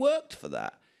hell, he worked for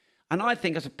that. And I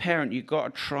think as a parent, you've got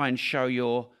to try and show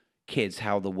your kids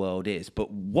how the world is.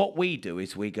 But what we do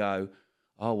is we go,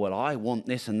 oh, well, I want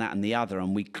this and that and the other,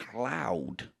 and we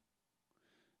cloud.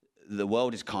 The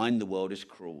world is kind, the world is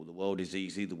cruel, the world is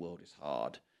easy, the world is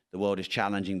hard, the world is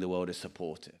challenging, the world is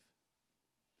supportive.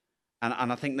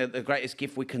 And I think that the greatest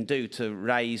gift we can do to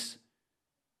raise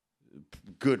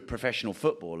good professional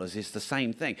footballers is the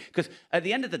same thing. Because at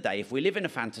the end of the day, if we live in a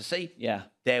fantasy,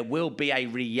 there will be a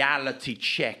reality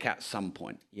check at some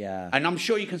point. Yeah. And I'm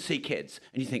sure you can see kids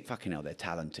and you think, fucking hell, they're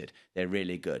talented, they're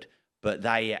really good, but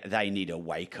they need a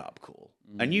wake-up call.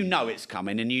 And you know it's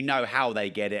coming, and you know how they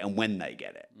get it and when they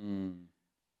get it.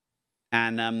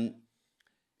 And,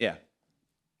 yeah.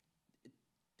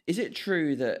 Is it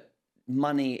true that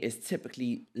money is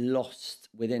typically lost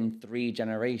within 3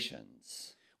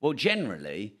 generations? Well,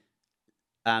 generally,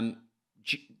 I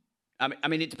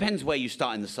mean, it depends where you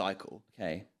start in the cycle.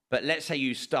 Okay. But let's say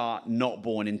you start not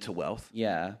born into wealth.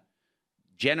 Yeah.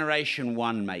 Generation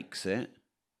 1 makes it.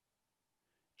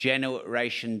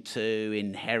 Generation 2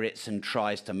 inherits and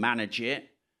tries to manage it.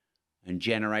 And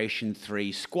Generation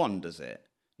 3 squanders it.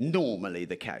 Normally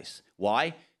the case.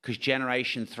 Why? Because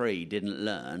Generation 3 didn't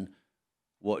learn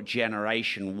what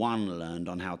Generation 1 learned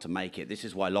on how to make it. This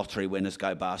is why lottery winners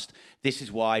go bust. This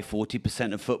is why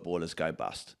 40% of footballers go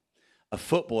bust. A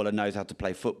footballer knows how to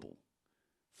play football.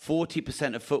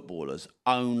 40% of footballers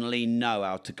only know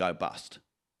how to go bust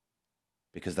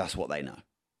because that's what they know.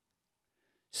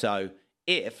 So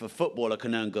if a footballer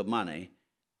can earn good money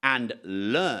and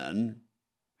learn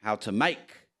how to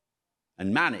make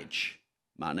and manage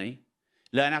money,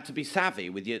 learn how to be savvy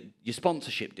with your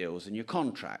sponsorship deals and your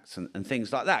contracts and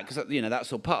things like that, because, you know,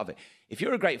 that's all part of it. If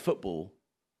you're a great football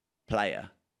player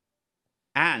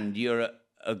and you're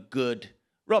a good...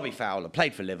 Robbie Fowler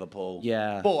played for Liverpool,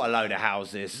 bought a load of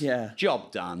houses,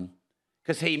 job done,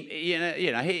 because he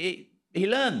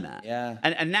learned that. Yeah.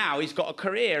 And now he's got a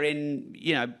career in,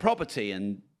 you know, property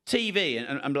and TV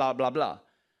and blah, blah, blah.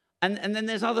 And then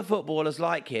there's other footballers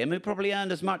like him who probably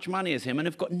earned as much money as him and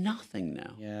have got nothing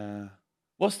now. Yeah.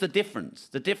 What's the difference?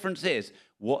 The difference is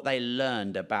what they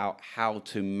learned about how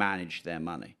to manage their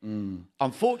money.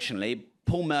 Unfortunately,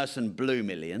 Paul Merson blew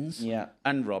millions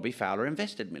and Robbie Fowler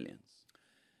invested millions.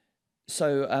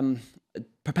 So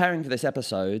preparing for this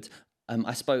episode,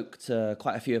 I spoke to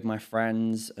quite a few of my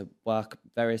friends at work,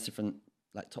 various different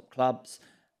like top clubs,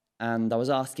 and I was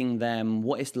asking them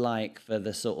what it's like for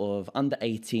the sort of under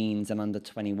 18s and under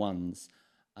 21s,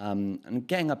 and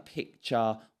getting a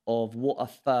picture of what a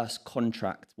first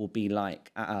contract will be like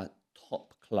at a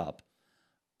top club.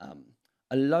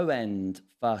 A low end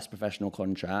first professional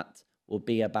contract will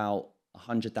be about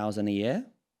 100,000 a year.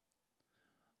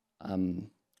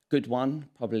 Good one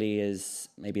probably is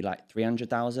maybe like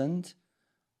 300,000.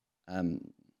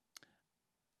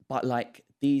 But like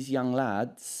these young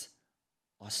lads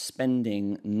are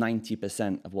spending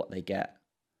 90% of what they get.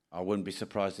 I wouldn't be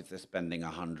surprised if they're spending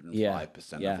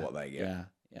 105% of what they get.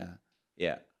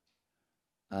 Yeah.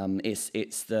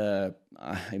 It's the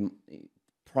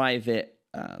private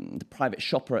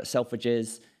shopper at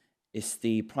Selfridges. It's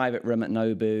the private room at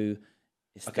Nobu.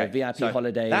 It's the VIP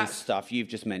holidays. That stuff you've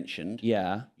just mentioned.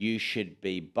 Yeah. You should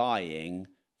be buying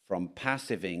from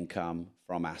passive income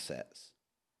from assets.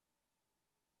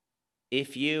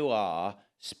 If you are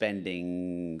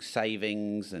spending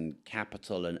savings and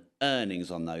capital and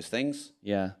earnings on those things,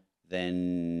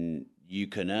 then you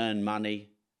can earn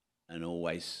money and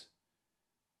always.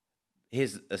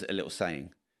 Here's a little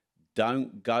saying: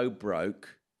 don't go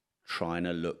broke trying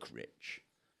to look rich.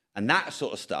 And that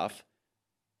sort of stuff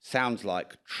sounds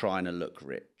like trying to look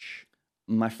rich.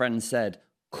 My friend said,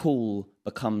 cool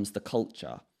becomes the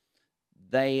culture.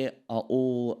 They are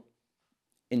all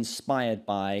inspired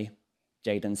by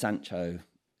Jadon Sancho,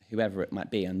 whoever it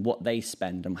might be, and what they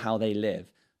spend and how they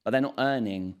live. But they're not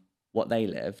earning what they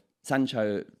live.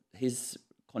 Sancho, his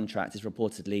contract is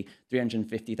reportedly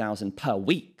 350,000 per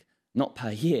week, not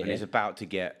per year. And he's about to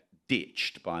get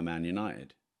ditched by Man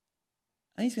United.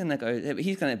 He's going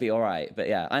to be all right. But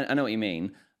yeah, I know what you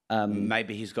mean.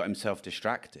 Maybe he's got himself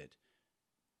distracted.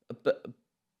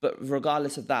 But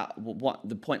regardless of that, what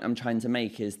the point I'm trying to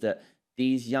make is that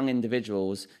these young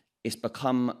individuals, it's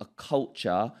become a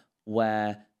culture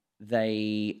where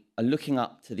they are looking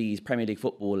up to these Premier League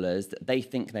footballers that they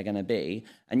think they're going to be.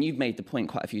 And you've made the point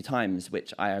quite a few times,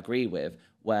 which I agree with,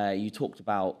 where you talked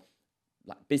about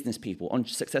like business people,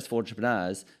 successful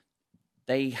entrepreneurs.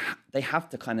 They have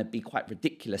to kind of be quite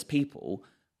ridiculous people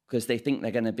because they think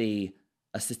they're going to be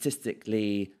a statistic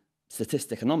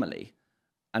anomaly.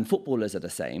 And footballers are the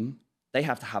same. They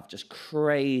have to have just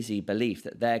crazy belief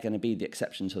that they're going to be the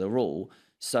exception to the rule.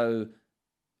 So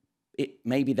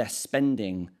maybe their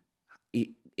spending, is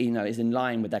in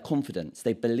line with their confidence.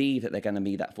 They believe that they're going to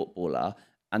be that footballer,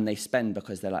 and they spend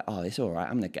because they're like, oh, it's all right,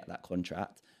 I'm going to get that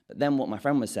contract. But then what my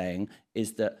friend was saying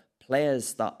is that players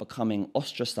start becoming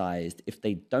ostracized if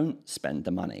they don't spend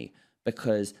the money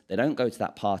because they don't go to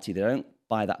that party, they don't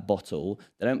buy that bottle,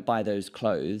 they don't buy those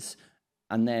clothes,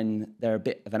 and then they're a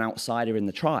bit of an outsider in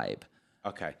the tribe.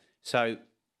 Okay, so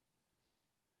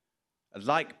I'd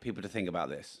like people to think about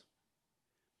this.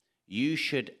 You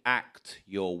should act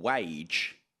your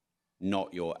wage,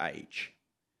 not your age.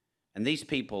 And these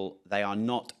people, they are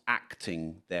not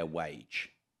acting their wage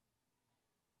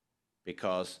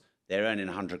because they're earning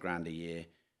 100 grand a year,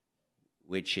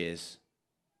 which is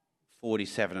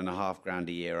 47.5 grand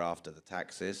a year after the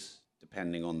taxes,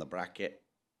 depending on the bracket.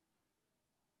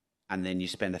 And then you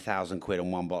spend 1,000 quid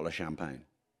on one bottle of champagne.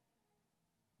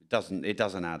 It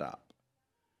doesn't add up.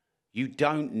 You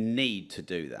don't need to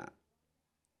do that.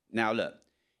 Now look,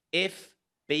 if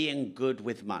being good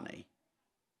with money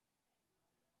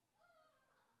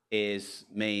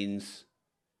means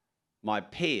my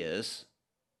peers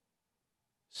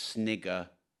snigger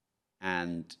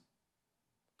and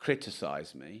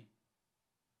criticize me,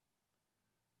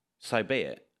 so be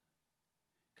it.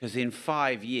 Because in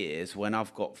 5 years, when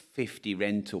I've got 50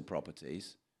 rental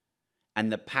properties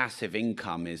and the passive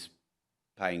income is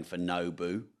paying for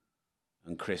Nobu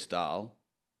and Cristal,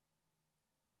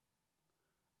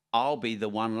 I'll be the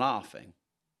one laughing.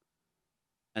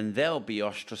 And they'll be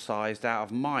ostracized out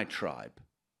of my tribe.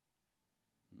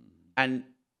 And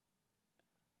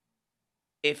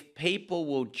if people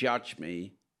will judge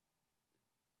me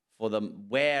for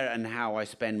where and how I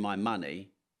spend my money,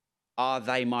 are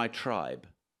they my tribe?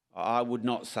 I would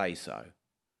not say so.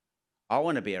 I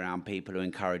want to be around people who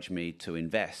encourage me to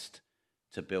invest,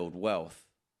 to build wealth.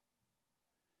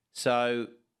 So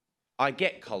I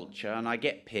get culture and I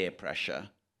get peer pressure,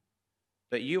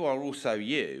 but you are also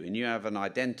you and you have an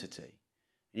identity.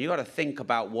 And you got to think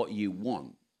about what you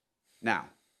want. Now,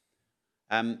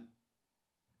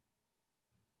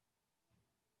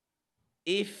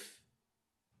 if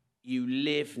you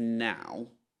live now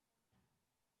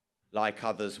like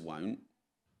others won't,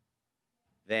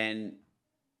 then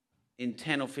in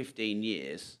 10 or 15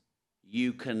 years,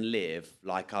 you can live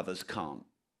like others can't.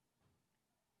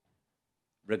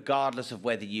 regardless of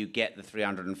whether you get the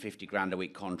 350 grand a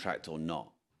week contract or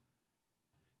not.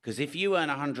 Because if you earn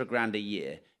 100 grand a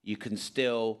year, you can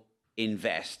still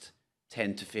invest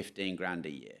 10 to 15 grand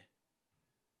a year.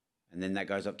 And then that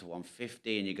goes up to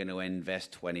 150, and you're going to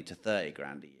invest 20 to 30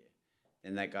 grand a year.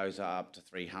 Then that goes up to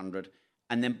 300.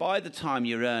 And then by the time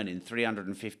you're earning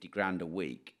 350 grand a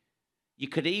week, you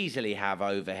could easily have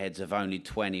overheads of only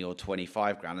 20 or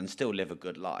 25 grand and still live a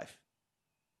good life.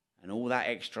 And all that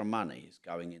extra money is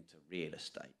going into real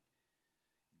estate,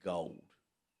 gold.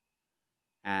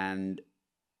 And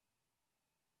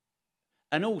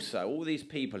also, all these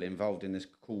people involved in this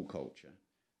cool culture,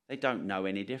 they don't know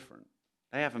any different.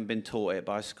 They haven't been taught it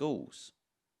by schools.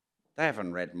 They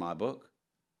haven't read my book.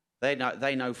 They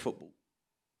know football,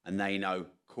 and they know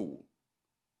cool.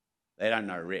 They don't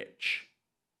know rich.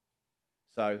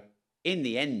 So in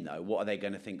the end, though, what are they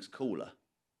going to think's cooler?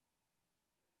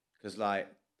 Because, like,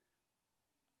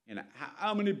 you know,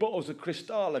 how many bottles of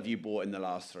Cristal have you bought in the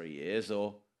last 3 years?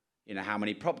 Or, you know, how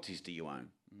many properties do you own?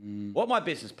 What my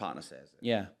business partner says.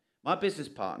 Yeah. My business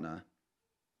partner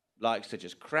likes to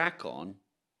just crack on,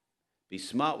 be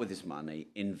smart with his money,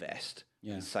 invest,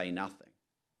 and say nothing.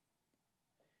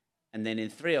 And then in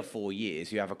 3 or 4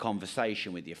 years, you have a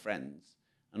conversation with your friends,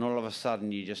 and all of a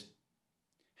sudden you're just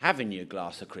having your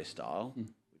glass of Cristal,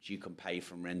 which you can pay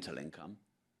from rental income,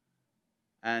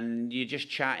 and you're just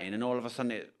chatting, and all of a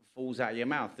sudden it falls out of your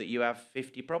mouth that you have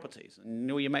 50 properties. And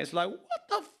all your mates are like, what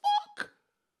the fuck?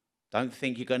 Don't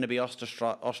think you're going to be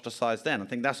ostracized then. I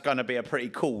think that's going to be a pretty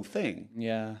cool thing.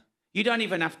 Yeah. You don't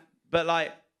even have, but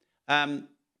like,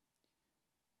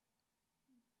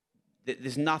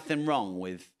 there's nothing wrong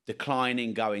with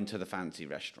declining going to the fancy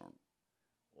restaurant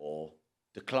or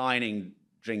declining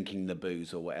drinking the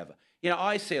booze or whatever. You know,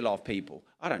 I see a lot of people,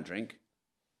 I don't drink.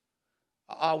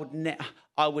 I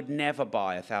would never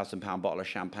buy a £1,000 bottle of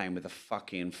champagne with a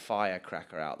fucking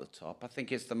firecracker out the top. I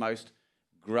think it's the most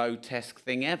grotesque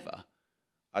thing ever.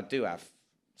 I do have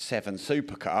 7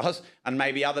 supercars, and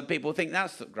maybe other people think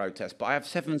that's grotesque, but I have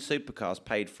 7 supercars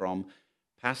paid from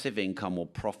passive income or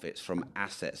profits from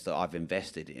assets that I've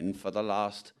invested in for the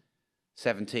last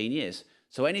 17 years.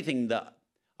 So anything that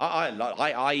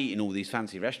I eat in all these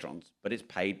fancy restaurants, but it's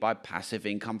paid by passive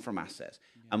income from assets.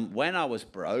 Yeah. And when I was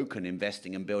broke and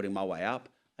investing and building my way up,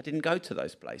 I didn't go to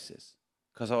those places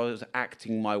because I was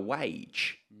acting my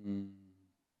wage.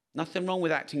 Nothing wrong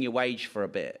with acting your wage for a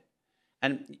bit.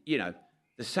 And, you know,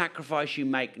 the sacrifice you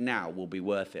make now will be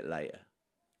worth it later.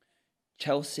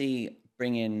 Chelsea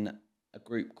bring in a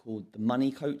group called the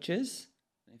Money Coaches.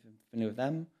 Are you familiar with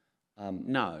them?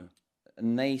 No.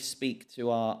 And they speak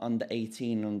to our under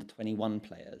 18 and under 21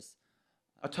 players.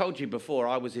 I told you before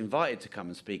I was invited to come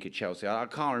and speak at Chelsea. I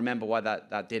can't remember why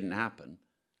that didn't happen.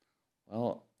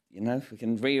 Well, you know, if we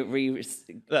can organise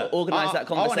that conversation.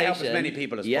 I want to help as many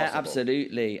people as possible. Yeah,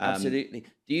 absolutely, absolutely.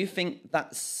 Do you think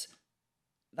that's...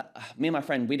 me and my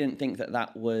friend, we didn't think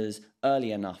that was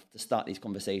early enough to start these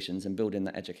conversations and build in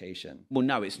that education. Well,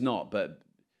 no, it's not, but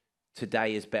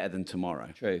today is better than tomorrow.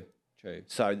 True.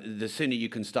 So the sooner you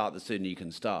can start, the sooner you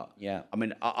can start. Yeah. I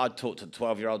mean, I'd talk to the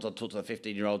 12-year-olds, I'd talk to the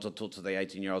 15-year-olds, I'd talk to the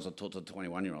 18-year-olds, I'd talk to the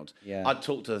 21-year-olds. Yeah. I'd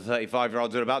talk to the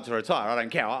 35-year-olds who are about to retire. I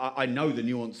don't care. I know the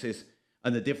nuances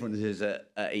and the differences at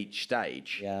each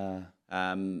stage. Yeah.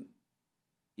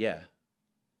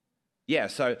 Yeah,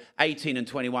 so 18 and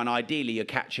 21, ideally you're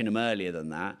catching them earlier than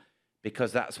that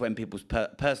because that's when people's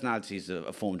personalities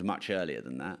are formed much earlier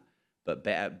than that. But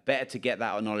better to get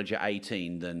that knowledge at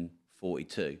 18 than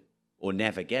 42 or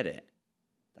never get it.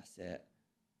 That's it.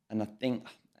 And I think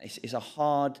it's a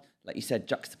hard, like you said,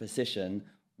 juxtaposition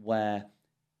where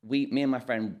me and my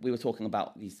friend, we were talking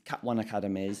about these Cat 1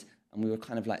 academies, and we were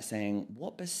kind of like saying,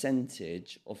 what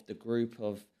percentage of the group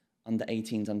of under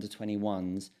 18s, under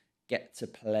 21s get to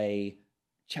play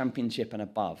championship and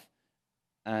above?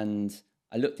 And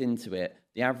I looked into it.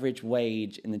 The average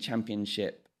wage in the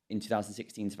championship in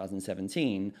 2016,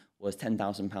 2017 was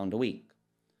 £10,000 a week.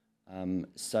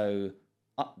 So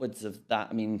upwards of that,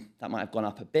 I mean, that might have gone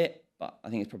up a bit, but I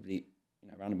think it's probably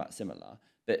around about similar.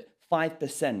 But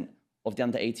 5% of the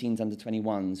under 18s, under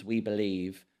 21s, we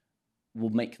believe, will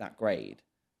make that grade.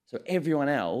 So everyone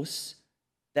else,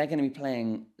 they're going to be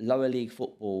playing lower league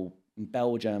football in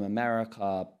Belgium,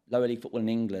 America, lower league football in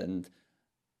England,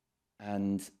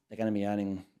 and they're going to be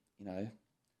earning,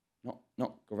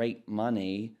 not great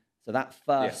money. So that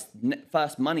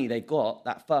first money they got,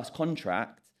 that first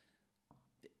contract,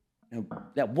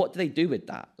 what do they do with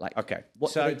that?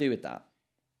 What do they do with that?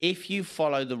 If you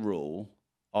follow the rule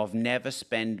of never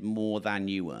spend more than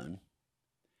you earn,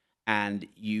 and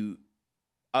you,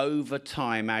 over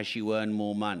time, as you earn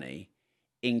more money,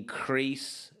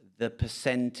 increase the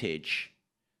percentage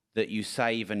that you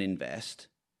save and invest.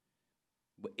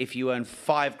 If you earn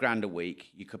 $5,000 a week,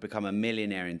 you could become a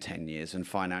millionaire in 10 years and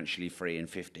financially free in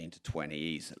 15 to 20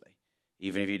 easily,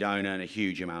 even if you don't earn a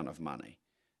huge amount of money.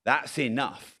 That's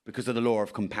enough because of the law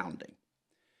of compounding.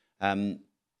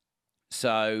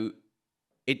 So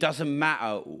it doesn't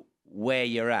matter where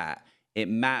you're at. It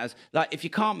matters. Like if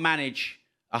you can't manage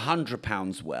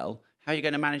 £100 well, how are you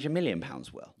going to manage £1 million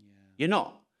well? Yeah. You're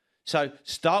not. So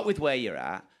start with where you're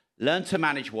at. Learn to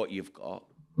manage what you've got.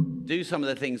 Do some of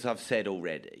the things I've said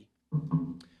already.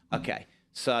 Okay,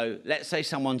 so let's say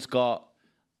someone's got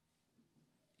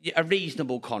a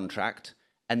reasonable contract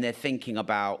and they're thinking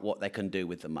about what they can do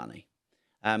with the money.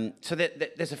 So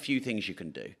there's a few things you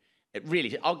can do.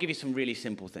 I'll give you some really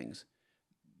simple things.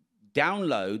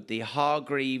 Download the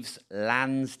Hargreaves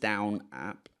Lansdowne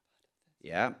app,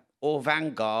 yeah, or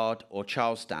Vanguard or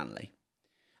Charles Stanley.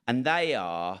 And they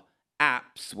are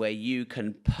apps where you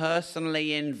can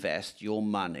personally invest your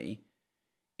money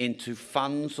into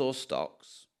funds or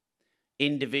stocks,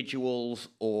 individuals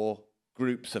or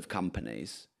groups of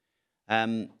companies,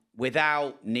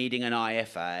 without needing an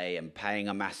IFA and paying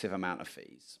a massive amount of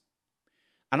fees.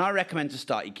 And I recommend to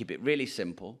start, you keep it really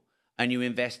simple, and you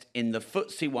invest in the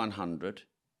FTSE 100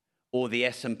 or the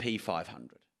S&P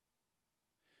 500.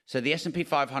 So the S&P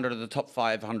 500 are the top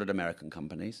 500 American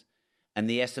companies, and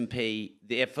the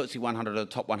FTSE 100 are the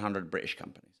top 100 British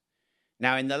companies.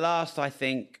 Now, in the last, I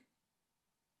think,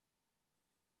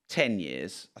 10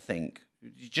 years, you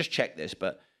just check this,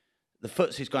 but the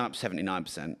FTSE's gone up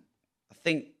 79%. I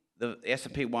think the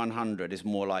S&P 100 is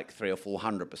more like 300 or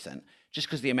 400%, just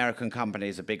because the American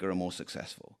companies are bigger and more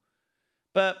successful.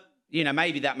 But,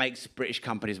 maybe that makes British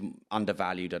companies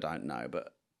undervalued, I don't know,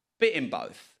 but bit in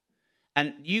both.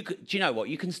 And do you know what?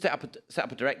 You can set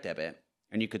up a direct debit,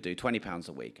 and you could do £20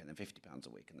 a week, and then £50 a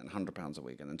week, and then £100 a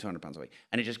week, and then £200 a week.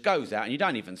 And it just goes out, and you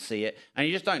don't even see it, and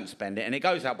you just don't spend it, and it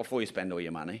goes out before you spend all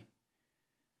your money.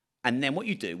 And then what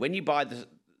you do, when you buy the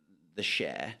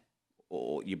share,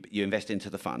 or you invest into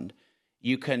the fund,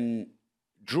 you can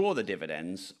draw the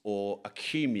dividends or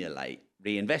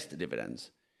reinvest the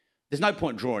dividends. There's no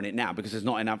point drawing it now because there's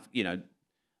not enough,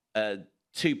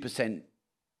 2%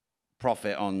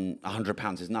 profit on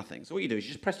 £100 is nothing. So what you do is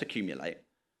you just press accumulate,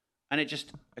 and it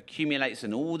just accumulates,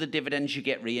 and all the dividends you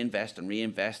get reinvest, and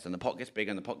the pot gets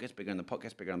bigger, and the pot gets bigger, and the pot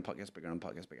gets bigger, and the pot gets bigger, and the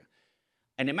pot gets bigger.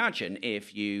 And imagine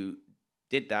if you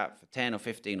did that for 10 or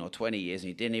 15 or 20 years and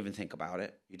you didn't even think about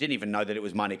it. You didn't even know that it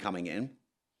was money coming in.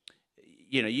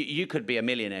 You could be a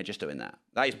millionaire just doing that.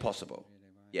 That is possible.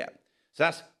 Really, right. Yeah. So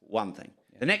that's one thing.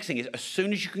 Yeah. The next thing is, as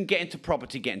soon as you can get into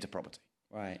property, get into property.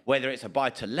 Right. Whether it's a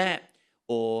buy-to-let,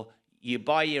 or you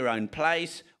buy your own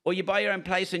place, or you buy your own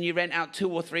place and you rent out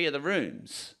 2 or 3 of the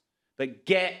rooms. But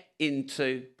get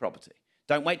into property.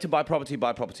 Don't wait to buy property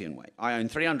and wait. I own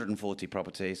 340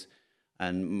 properties.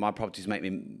 And my properties make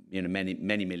me,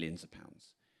 many millions of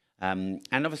pounds. And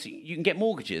obviously, you can get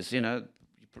mortgages.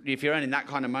 If you're earning that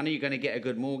kind of money, you're going to get a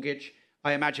good mortgage.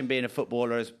 I imagine being a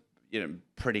footballer is,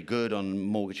 pretty good on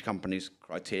mortgage companies'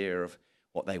 criteria of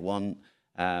what they want.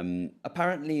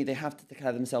 Apparently, they have to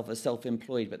declare themselves as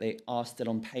self-employed, but they are still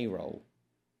on payroll,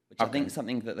 which I think is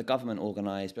something that the government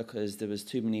organised because there was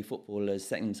too many footballers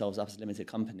setting themselves up as limited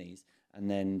companies and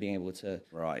then being able to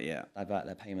divert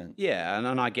their payment. Yeah,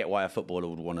 and I get why a footballer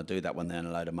would want to do that when they earn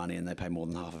a load of money and they pay more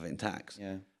than half of it in tax.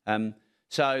 Yeah.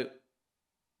 So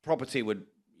property would,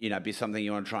 be something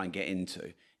you want to try and get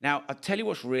into. Now, I'll tell you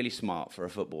what's really smart for a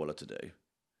footballer to do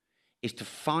is to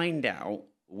find out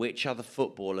which other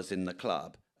footballers in the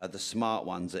club are the smart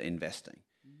ones at investing.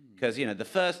 Because, the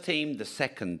first team, the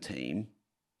second team,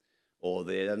 or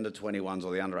the under-21s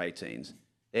or the under-18s,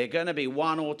 there are going to be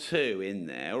 1 or 2 in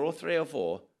there, or 3 or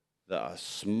 4, that are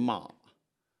smart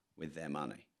with their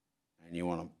money. And you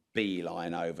want to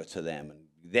beeline over to them. And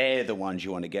they're the ones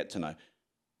you want to get to know.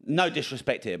 No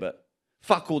disrespect here, but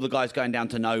fuck all the guys going down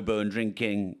to Nobu and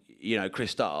drinking,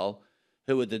 Cristal,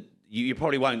 who are you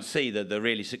probably won't see the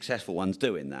really successful ones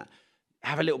doing that.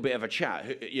 Have a little bit of a chat,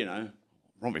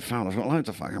 Robbie Fowler's got loads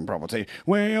of fucking property.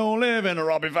 We all live in a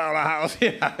Robbie Fowler house.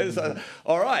 So,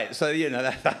 all right, so,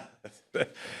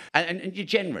 and you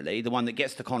generally, the one that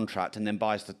gets the contract and then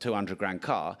buys the 200 grand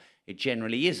car, it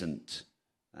generally isn't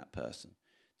that person.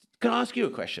 Can I ask you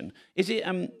a question? Is it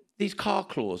these car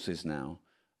clauses now?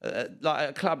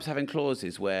 Like clubs having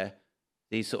clauses where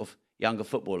these sort of younger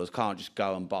footballers can't just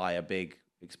go and buy a big,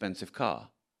 expensive car?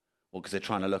 Or because they're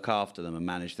trying to look after them and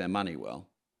manage their money well?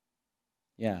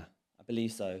 Yeah, I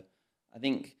believe so. I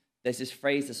think there's this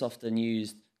phrase that's often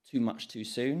used, too much too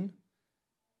soon.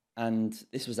 And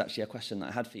this was actually a question that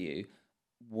I had for you,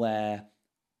 where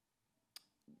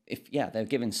they're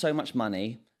given so much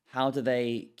money, how do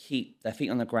they keep their feet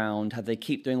on the ground? How do they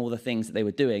keep doing all the things that they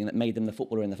were doing that made them the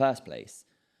footballer in the first place?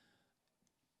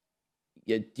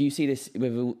 Do you see this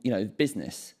with,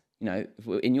 business?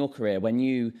 In your career, when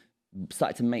you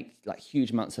started to make like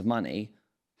huge amounts of money,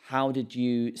 how did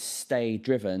you stay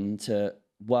driven to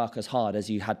work as hard as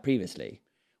you had previously?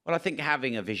 Well, I think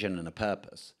having a vision and a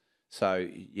purpose. So,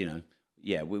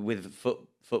 with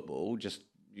football, just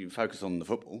you focus on the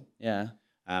football. Yeah.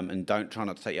 And try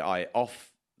not to take your eye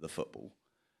off the football.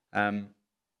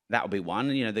 That would be one.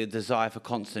 The desire for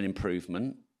constant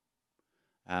improvement,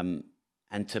 and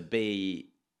to be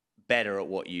better at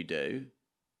what you do.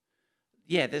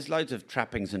 Yeah, there's loads of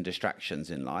trappings and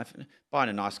distractions in life. Buying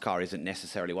a nice car isn't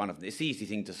necessarily one of them. It's the easy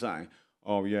thing to say.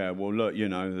 Oh, yeah, well, look,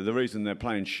 the reason they're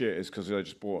playing shit is because they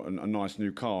just bought a nice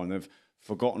new car and they've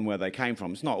forgotten where they came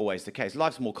from. It's not always the case.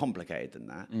 Life's more complicated than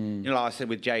that. Like I said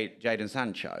with Jadon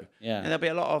Sancho, and there'll be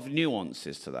a lot of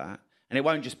nuances to that. And it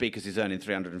won't just be because he's earning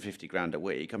 350 grand a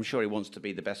week. I'm sure he wants to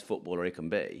be the best footballer he can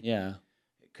be. Yeah.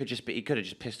 It could just be, he could have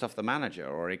just pissed off the manager,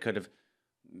 or it could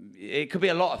be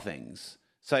a lot of things.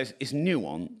 So it's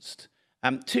nuanced.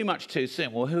 Too much too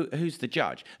soon. Well, who's the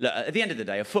judge? Look, at the end of the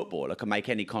day, a footballer can make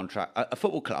any contract. A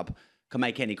football club can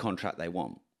make any contract they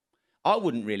want. I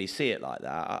wouldn't really see it like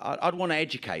that. I'd want to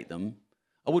educate them.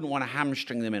 I wouldn't want to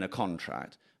hamstring them in a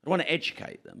contract. I'd want to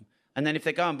educate them. And then if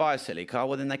they go and buy a silly car,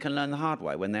 well, then they can learn the hard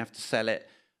way when they have to sell it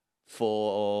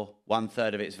for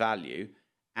 1/3 of its value,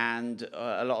 and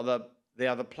a lot of the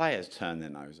other players turn their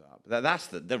nose up. That's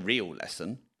the real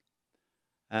lesson.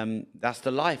 That's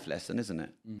the life lesson, isn't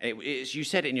it? It's, you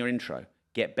said it in your intro.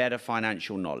 Get better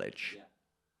financial knowledge. Yeah.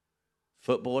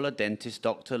 Footballer, dentist,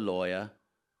 doctor, lawyer,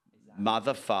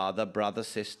 mother, father, brother,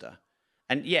 sister.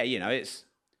 And yeah, it's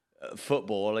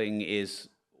footballing is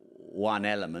one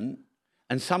element.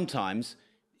 And sometimes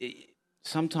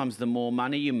the more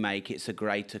money you make, it's a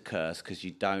greater curse because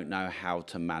you don't know how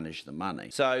to manage the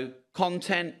money. So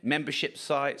content, membership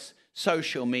sites,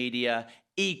 social media,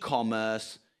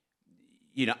 e-commerce,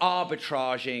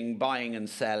 arbitraging, buying and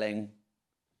selling,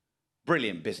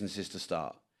 brilliant businesses to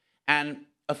start. And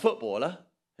a footballer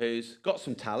who's got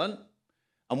some talent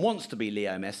and wants to be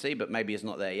Leo Messi, but maybe is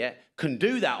not there yet, can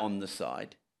do that on the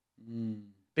side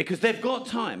because they've got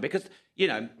time. Because,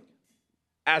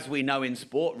 as we know in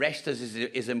sport, rest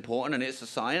is important, and it's a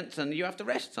science, and you have to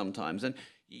rest sometimes. And,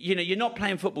 you're not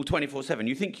playing football 24/7.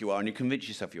 You think you are, and you convince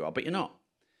yourself you are, but you're not.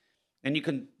 And you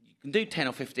can do 10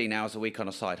 or 15 hours a week on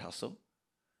a side hustle.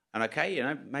 And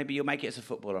okay, maybe you'll make it as a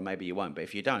footballer, maybe you won't. But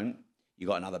if you don't, you've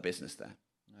got another business there.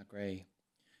 I agree.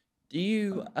 Do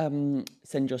you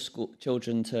send your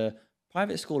children to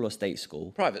private school or state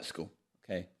school? Private school.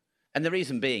 Okay. And the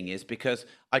reason being is because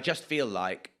I just feel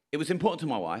like it was important to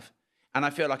my wife. And I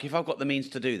feel like if I've got the means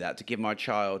to do that, to give my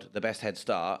child the best head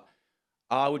start,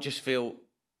 I would just feel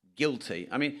guilty.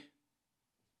 I mean,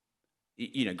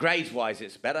 grades-wise,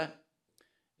 it's better.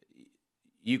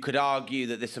 You could argue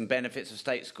that there's some benefits of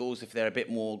state schools if they're a bit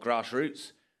more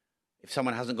grassroots. If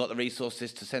someone hasn't got the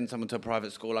resources to send someone to a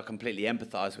private school, I completely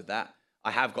empathise with that.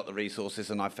 I have got the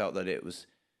resources, and I felt that it was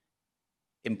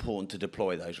important to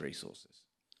deploy those resources.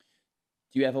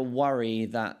 Do you ever worry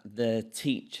that the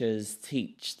teachers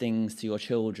teach things to your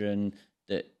children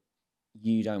that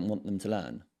you don't want them to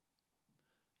learn?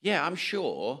 Yeah, I'm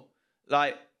sure.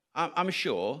 I'm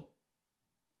sure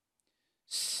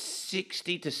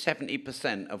 60 to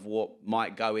 70% of what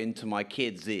might go into my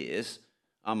kids' ears,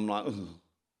 I'm like, ugh.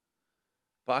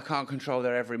 But I can't control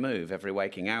their every move, every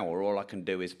waking hour. All I can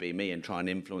do is be me and try and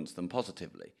influence them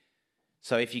positively.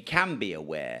 So if you can be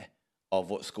aware of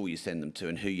what school you send them to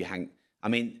and who you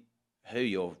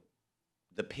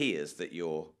the peers that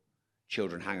your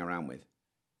children hang around with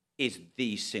is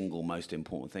the single most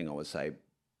important thing, I would say,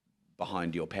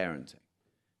 behind your parenting.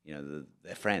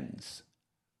 Their friends.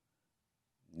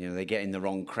 They get in the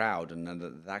wrong crowd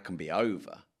and that can be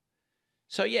over.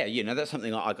 So yeah, that's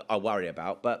something I worry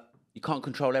about, but you can't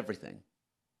control everything.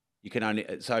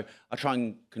 So I try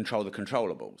and control the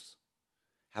controllables.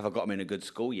 Have I got them in a good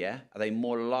school? Yeah. Are they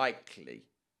more likely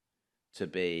to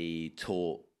be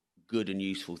taught good and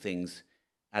useful things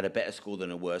at a better school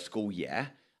than a worse school? Yeah.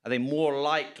 Are they more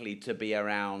likely to be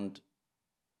around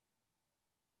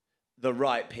the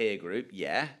right peer group?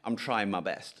 Yeah. I'm trying my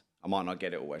best. I might not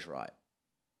get it always right.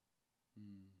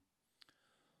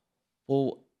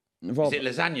 Well, Rob, is it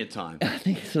lasagna time? I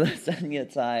think it's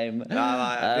lasagna time.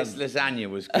 This lasagna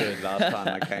was good last time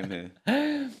I came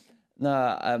here.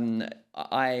 No,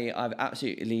 I've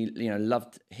absolutely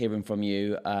loved hearing from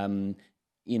you.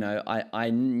 I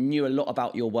knew a lot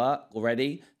about your work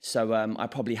already, so I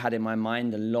probably had in my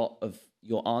mind a lot of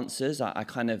your answers. I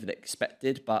kind of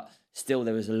expected, but still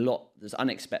there was a lot that's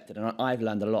unexpected, and I've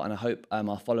learned a lot, and I hope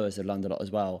our followers have learned a lot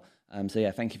as well. So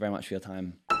yeah, thank you very much for your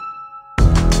time.